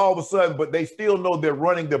 that all of a sudden, but they still know they're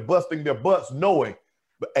running, they're busting their butts, knowing,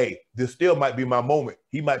 but hey, this still might be my moment.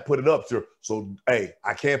 He might put it up, sir. So hey,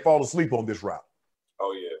 I can't fall asleep on this route.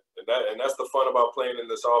 Oh yeah, and that's the fun about playing in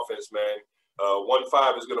this offense, man.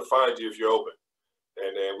 1-5 is going to find you if you're open,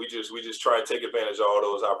 and we just try and take advantage of all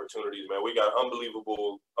those opportunities, man. We got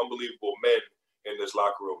unbelievable men in this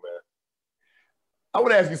locker room, man. I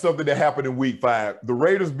would ask you something that happened in week 5. The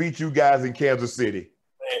Raiders beat you guys in Kansas City.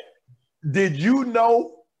 Man. Did you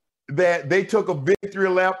know that they took a victory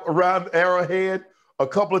lap around Arrowhead a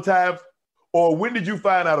couple of times, or when did you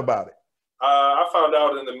find out about it? I found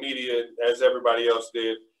out in the media, as everybody else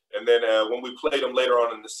did, and then when we played them later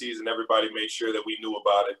on in the season, everybody made sure that we knew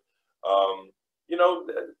about it.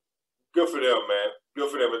 Good for them, man. Good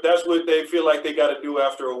for them. If that's what they feel like they got to do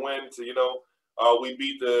after a win to, we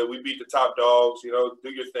beat the top dogs, do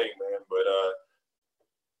your thing, man. But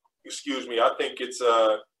excuse me, I think it's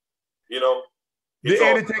did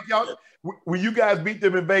Andy take y'all when you guys beat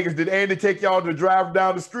them in Vegas? Did Andy take y'all to drive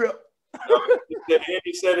down the strip?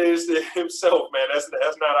 Andy said it himself, man. That's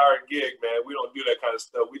not our gig, man. We don't do that kind of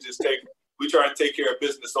stuff. We try and take care of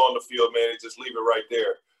business on the field, man, and just leave it right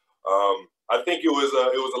there. I think it was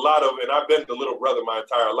a lot of, and I've been the little brother my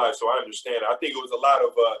entire life, so I understand. I think it was a lot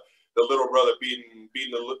of the little brother beating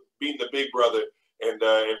the big brother and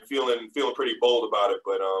feeling pretty bold about it.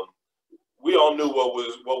 But we all knew what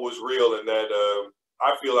was real, and that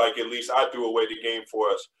I feel like at least I threw away the game for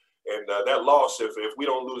us. And that loss, if we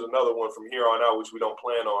don't lose another one from here on out, which we don't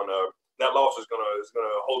plan on, that loss is gonna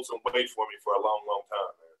hold some weight for me for a long, long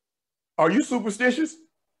time, man. Are you superstitious?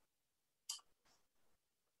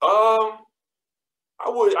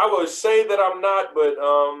 I would say that I'm not, but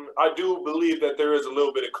I do believe that there is a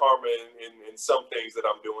little bit of karma in some things that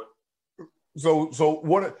I'm doing. So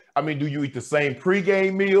what? I mean, do you eat the same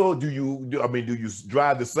pregame meal? Do you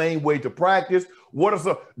drive the same way to practice?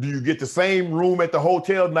 Do you get the same room at the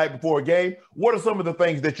hotel the night before a game? What are some of the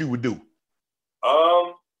things that you would do?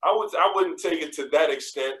 I wouldn't take it to that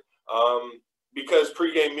extent, because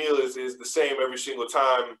pregame meal is the same every single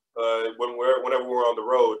time whenever we're on the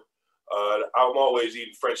road. I'm always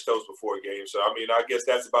eating French toast before a game, so I mean, I guess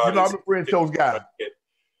that's about it. I'm a French toast guy.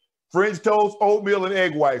 French toast, oatmeal, and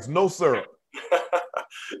egg whites, no syrup.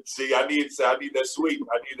 See, I need that sweet.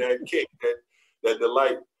 I need that kick, that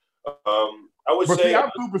delight. I would say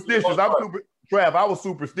I'm superstitious. Trav, I was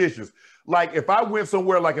superstitious. Like if I went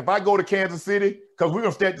somewhere, like if I go to Kansas City, because we're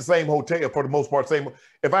gonna stay at the same hotel for the most part.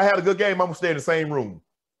 If I had a good game, I'm gonna stay in the same room.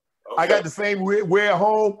 Okay. I got the same wear at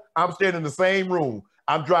home. I'm staying in the same room.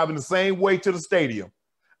 I'm driving the same way to the stadium.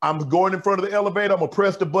 I'm going in front of the elevator. I'm gonna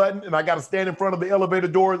press the button, and I got to stand in front of the elevator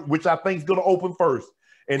door, which I think is gonna open first.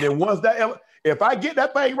 And then once if I get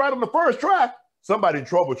that thing right on the first try, somebody in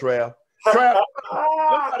trouble, Trav. Somebody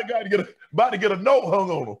about to get a note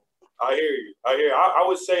hung on them. I hear you. I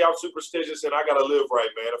would say I'm superstitious, and I gotta live right,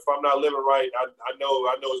 man. If I'm not living right, I know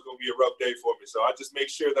it's gonna be a rough day for me. So I just make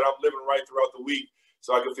sure that I'm living right throughout the week,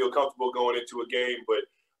 so I can feel comfortable going into a game. But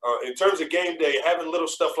in terms of game day, having little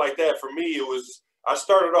stuff like that for me, I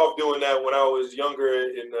started off doing that when I was younger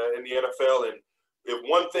in the NFL, and if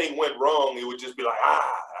one thing went wrong, it would just be like,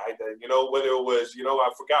 whether it was,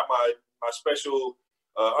 I forgot my special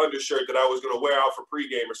undershirt that I was going to wear out for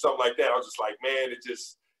pregame or something like that. I was just like, man, it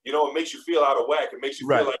just, it makes you feel out of whack. It makes you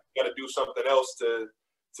feel like you got to do something else to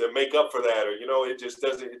make up for that, or, it just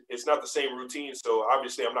doesn't, it's not the same routine. So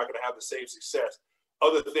obviously I'm not going to have the same success.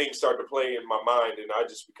 Other things start to play in my mind, and I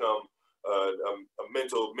just become a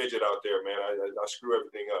mental midget out there, man. I screw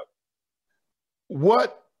everything up.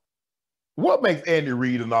 What makes Andy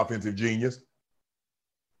Reid an offensive genius?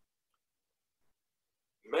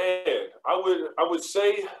 Man, I would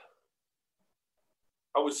say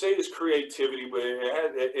it's creativity, but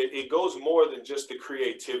it goes more than just the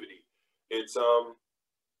creativity. It's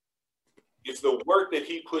the work that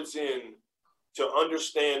he puts in to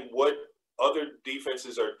understand what other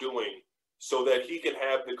defenses are doing so that he can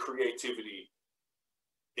have the creativity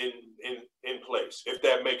in place, if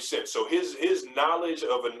that makes sense. So his knowledge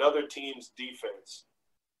of another team's defense,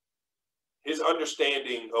 his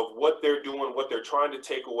understanding of what they're doing, what they're trying to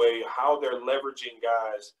take away, how they're leveraging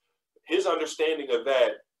guys, his understanding of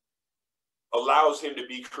that allows him to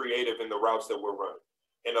be creative in the routes that we're running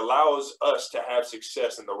and allows us to have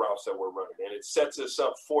success in the routes that we're running. And it sets us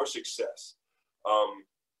up for success.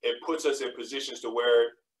 It puts us in positions to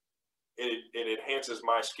where it enhances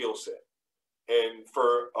my skill set. And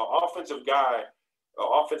for an offensive guy, an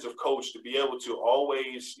offensive coach to be able to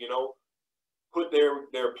always, put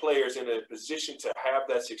their players in a position to have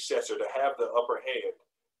that success or to have the upper hand,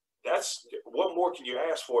 that's what more can you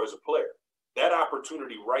ask for as a player? That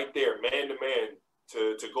opportunity right there, man to man,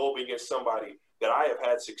 to go up against somebody that I have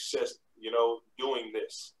had success, doing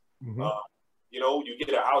this. Mm-hmm. You get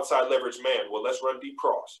an outside leverage man. Well, let's run deep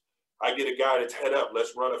cross. I get a guy that's head up.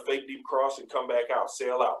 Let's run a fake deep cross and come back out,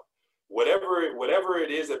 sail out. Whatever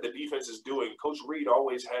it is that the defense is doing, Coach Reed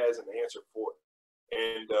always has an answer for it.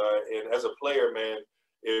 And as a player, man,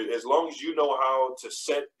 as long as you know how to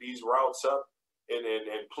set these routes up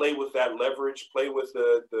and play with that leverage, play with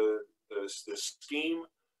the scheme,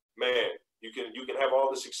 man, you can have all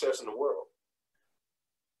the success in the world.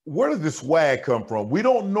 Where does the swag come from? We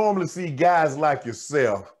don't normally see guys like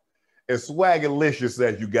yourself as swagalicious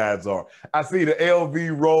as you guys are. I see the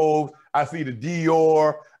LV robes, I see the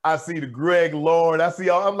Dior, I see the Greg Lauren,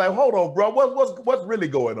 I'm like, hold on, bro, what's really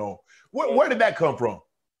going on? Where did that come from?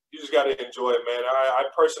 You just got to enjoy it, man. I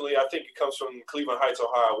personally think it comes from Cleveland Heights,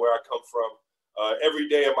 Ohio, where I come from. Every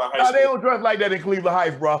day of my high school. They don't dress like that in Cleveland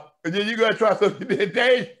Heights, bro. You gotta try something.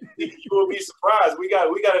 You will be surprised. We got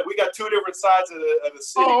two different sides of the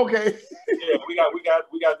city. Oh, okay. Yeah, we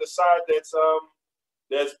got the side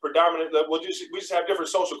that's predominant. We just have different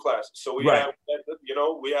social classes. So we have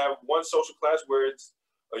one social class where it's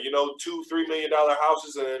 $2-3 million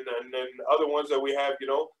houses, and then other ones that we have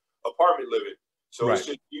apartment living. So It's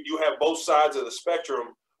just you have both sides of the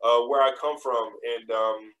spectrum where I come from,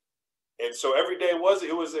 and so every day it was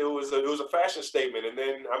a fashion statement. And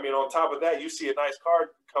then on top of that, you see a nice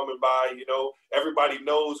car coming by. Everybody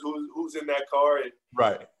knows who's in that car and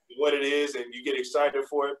what it is, and you get excited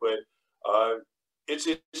for it. But it's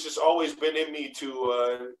just always been in me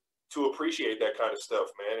to appreciate that kind of stuff,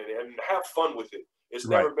 man, and have fun with it. It's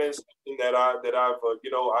never been something that I've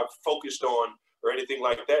focused on or anything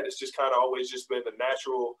like that. It's just kind of always just been the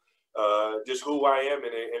natural, just who I am,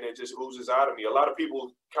 and it just oozes out of me. A lot of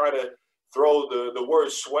people kind of throw the word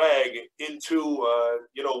swag into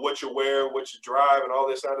what you wear, what you drive, and all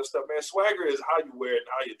this other stuff. Man, swagger is how you wear it and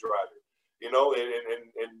how you drive it.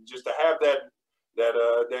 And just to have that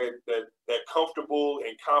comfortable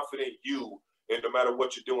and confident you, and no matter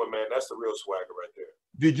what you're doing, man, that's the real swagger right there.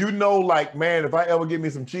 Did you know, like, man, if I ever get me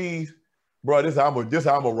some cheese, bro, this how I'm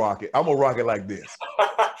gonna rock it. I'm gonna rock it like this.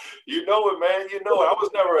 You know it, man. You know it. I was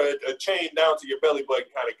never a chain down to your belly button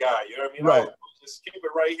kind of guy. You know what I mean? Right. Just keep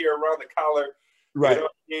it right here around the collar. Right. You know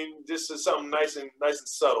what I mean? Just something nice and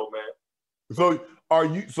subtle, man.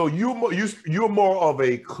 So you're more of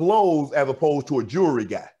a clothes as opposed to a jewelry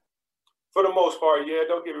guy? For the most part, yeah.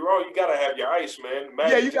 Don't get me wrong. You gotta have your ice, man.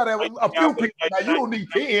 Yeah, you gotta have a few pieces. Now, you don't need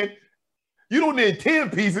 10. You don't need 10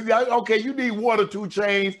 pieces. Okay, you need 1 or 2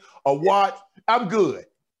 chains, a watch. I'm good.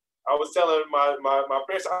 I was telling my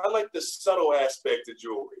parents, I like the subtle aspect of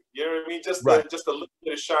jewelry. You know what I mean? Just a little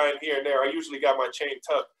bit of shine here and there. I usually got my chain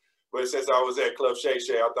tucked, but since I was at Club Shay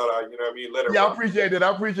Shay, I thought let it. Yeah, I appreciate it. I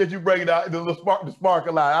appreciate you bringing out the spark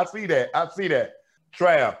a lot. I see that.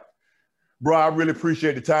 Trav, bro, I really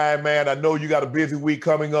appreciate the time, man. I know you got a busy week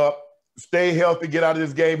coming up. Stay healthy. Get out of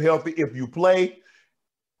this game healthy. If you play,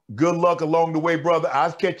 good luck along the way, brother.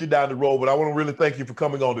 I'll catch you down the road, but I want to really thank you for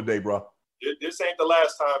coming on today, bro. This ain't the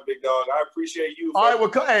last time, big dog. I appreciate you. All right, well,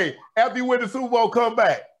 hey, after you win the Super Bowl, come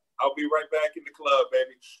back. I'll be right back in the club,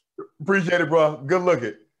 baby. Appreciate it, bro. Good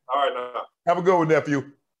looking. All right, now. Have a good one,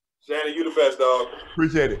 nephew. Shannon, you the best, dog.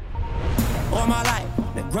 Appreciate it. All my life,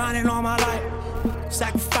 been grinding all my life.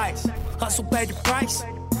 Sacrifice, hustle, pay the price.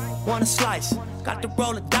 Want a slice, got to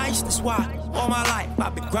roll the dice. That's why all my life,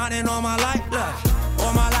 I've been grinding all my life. Look,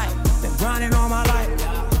 all my life, been grinding all my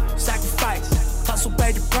life. Sacrifice, hustle,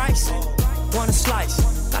 pay the price. Want a slice,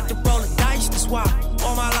 got to roll the dice. That's why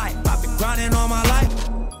all my life, I've been grinding all my life.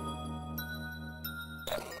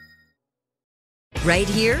 Right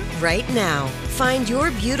here, right now. Find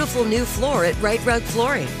your beautiful new floor at Right Rug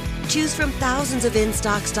Flooring. Choose from thousands of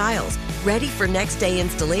in-stock styles, ready for next day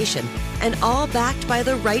installation, and all backed by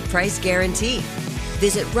the right price guarantee.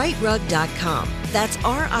 Visit rightrug.com. That's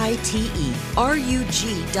RITERUG.com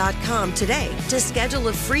today to schedule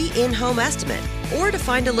a free in-home estimate or to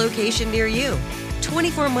find a location near you.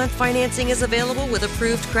 24-month financing is available with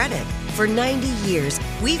approved credit. For 90 years,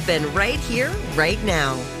 we've been right here, right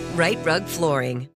now. Right Rug Flooring.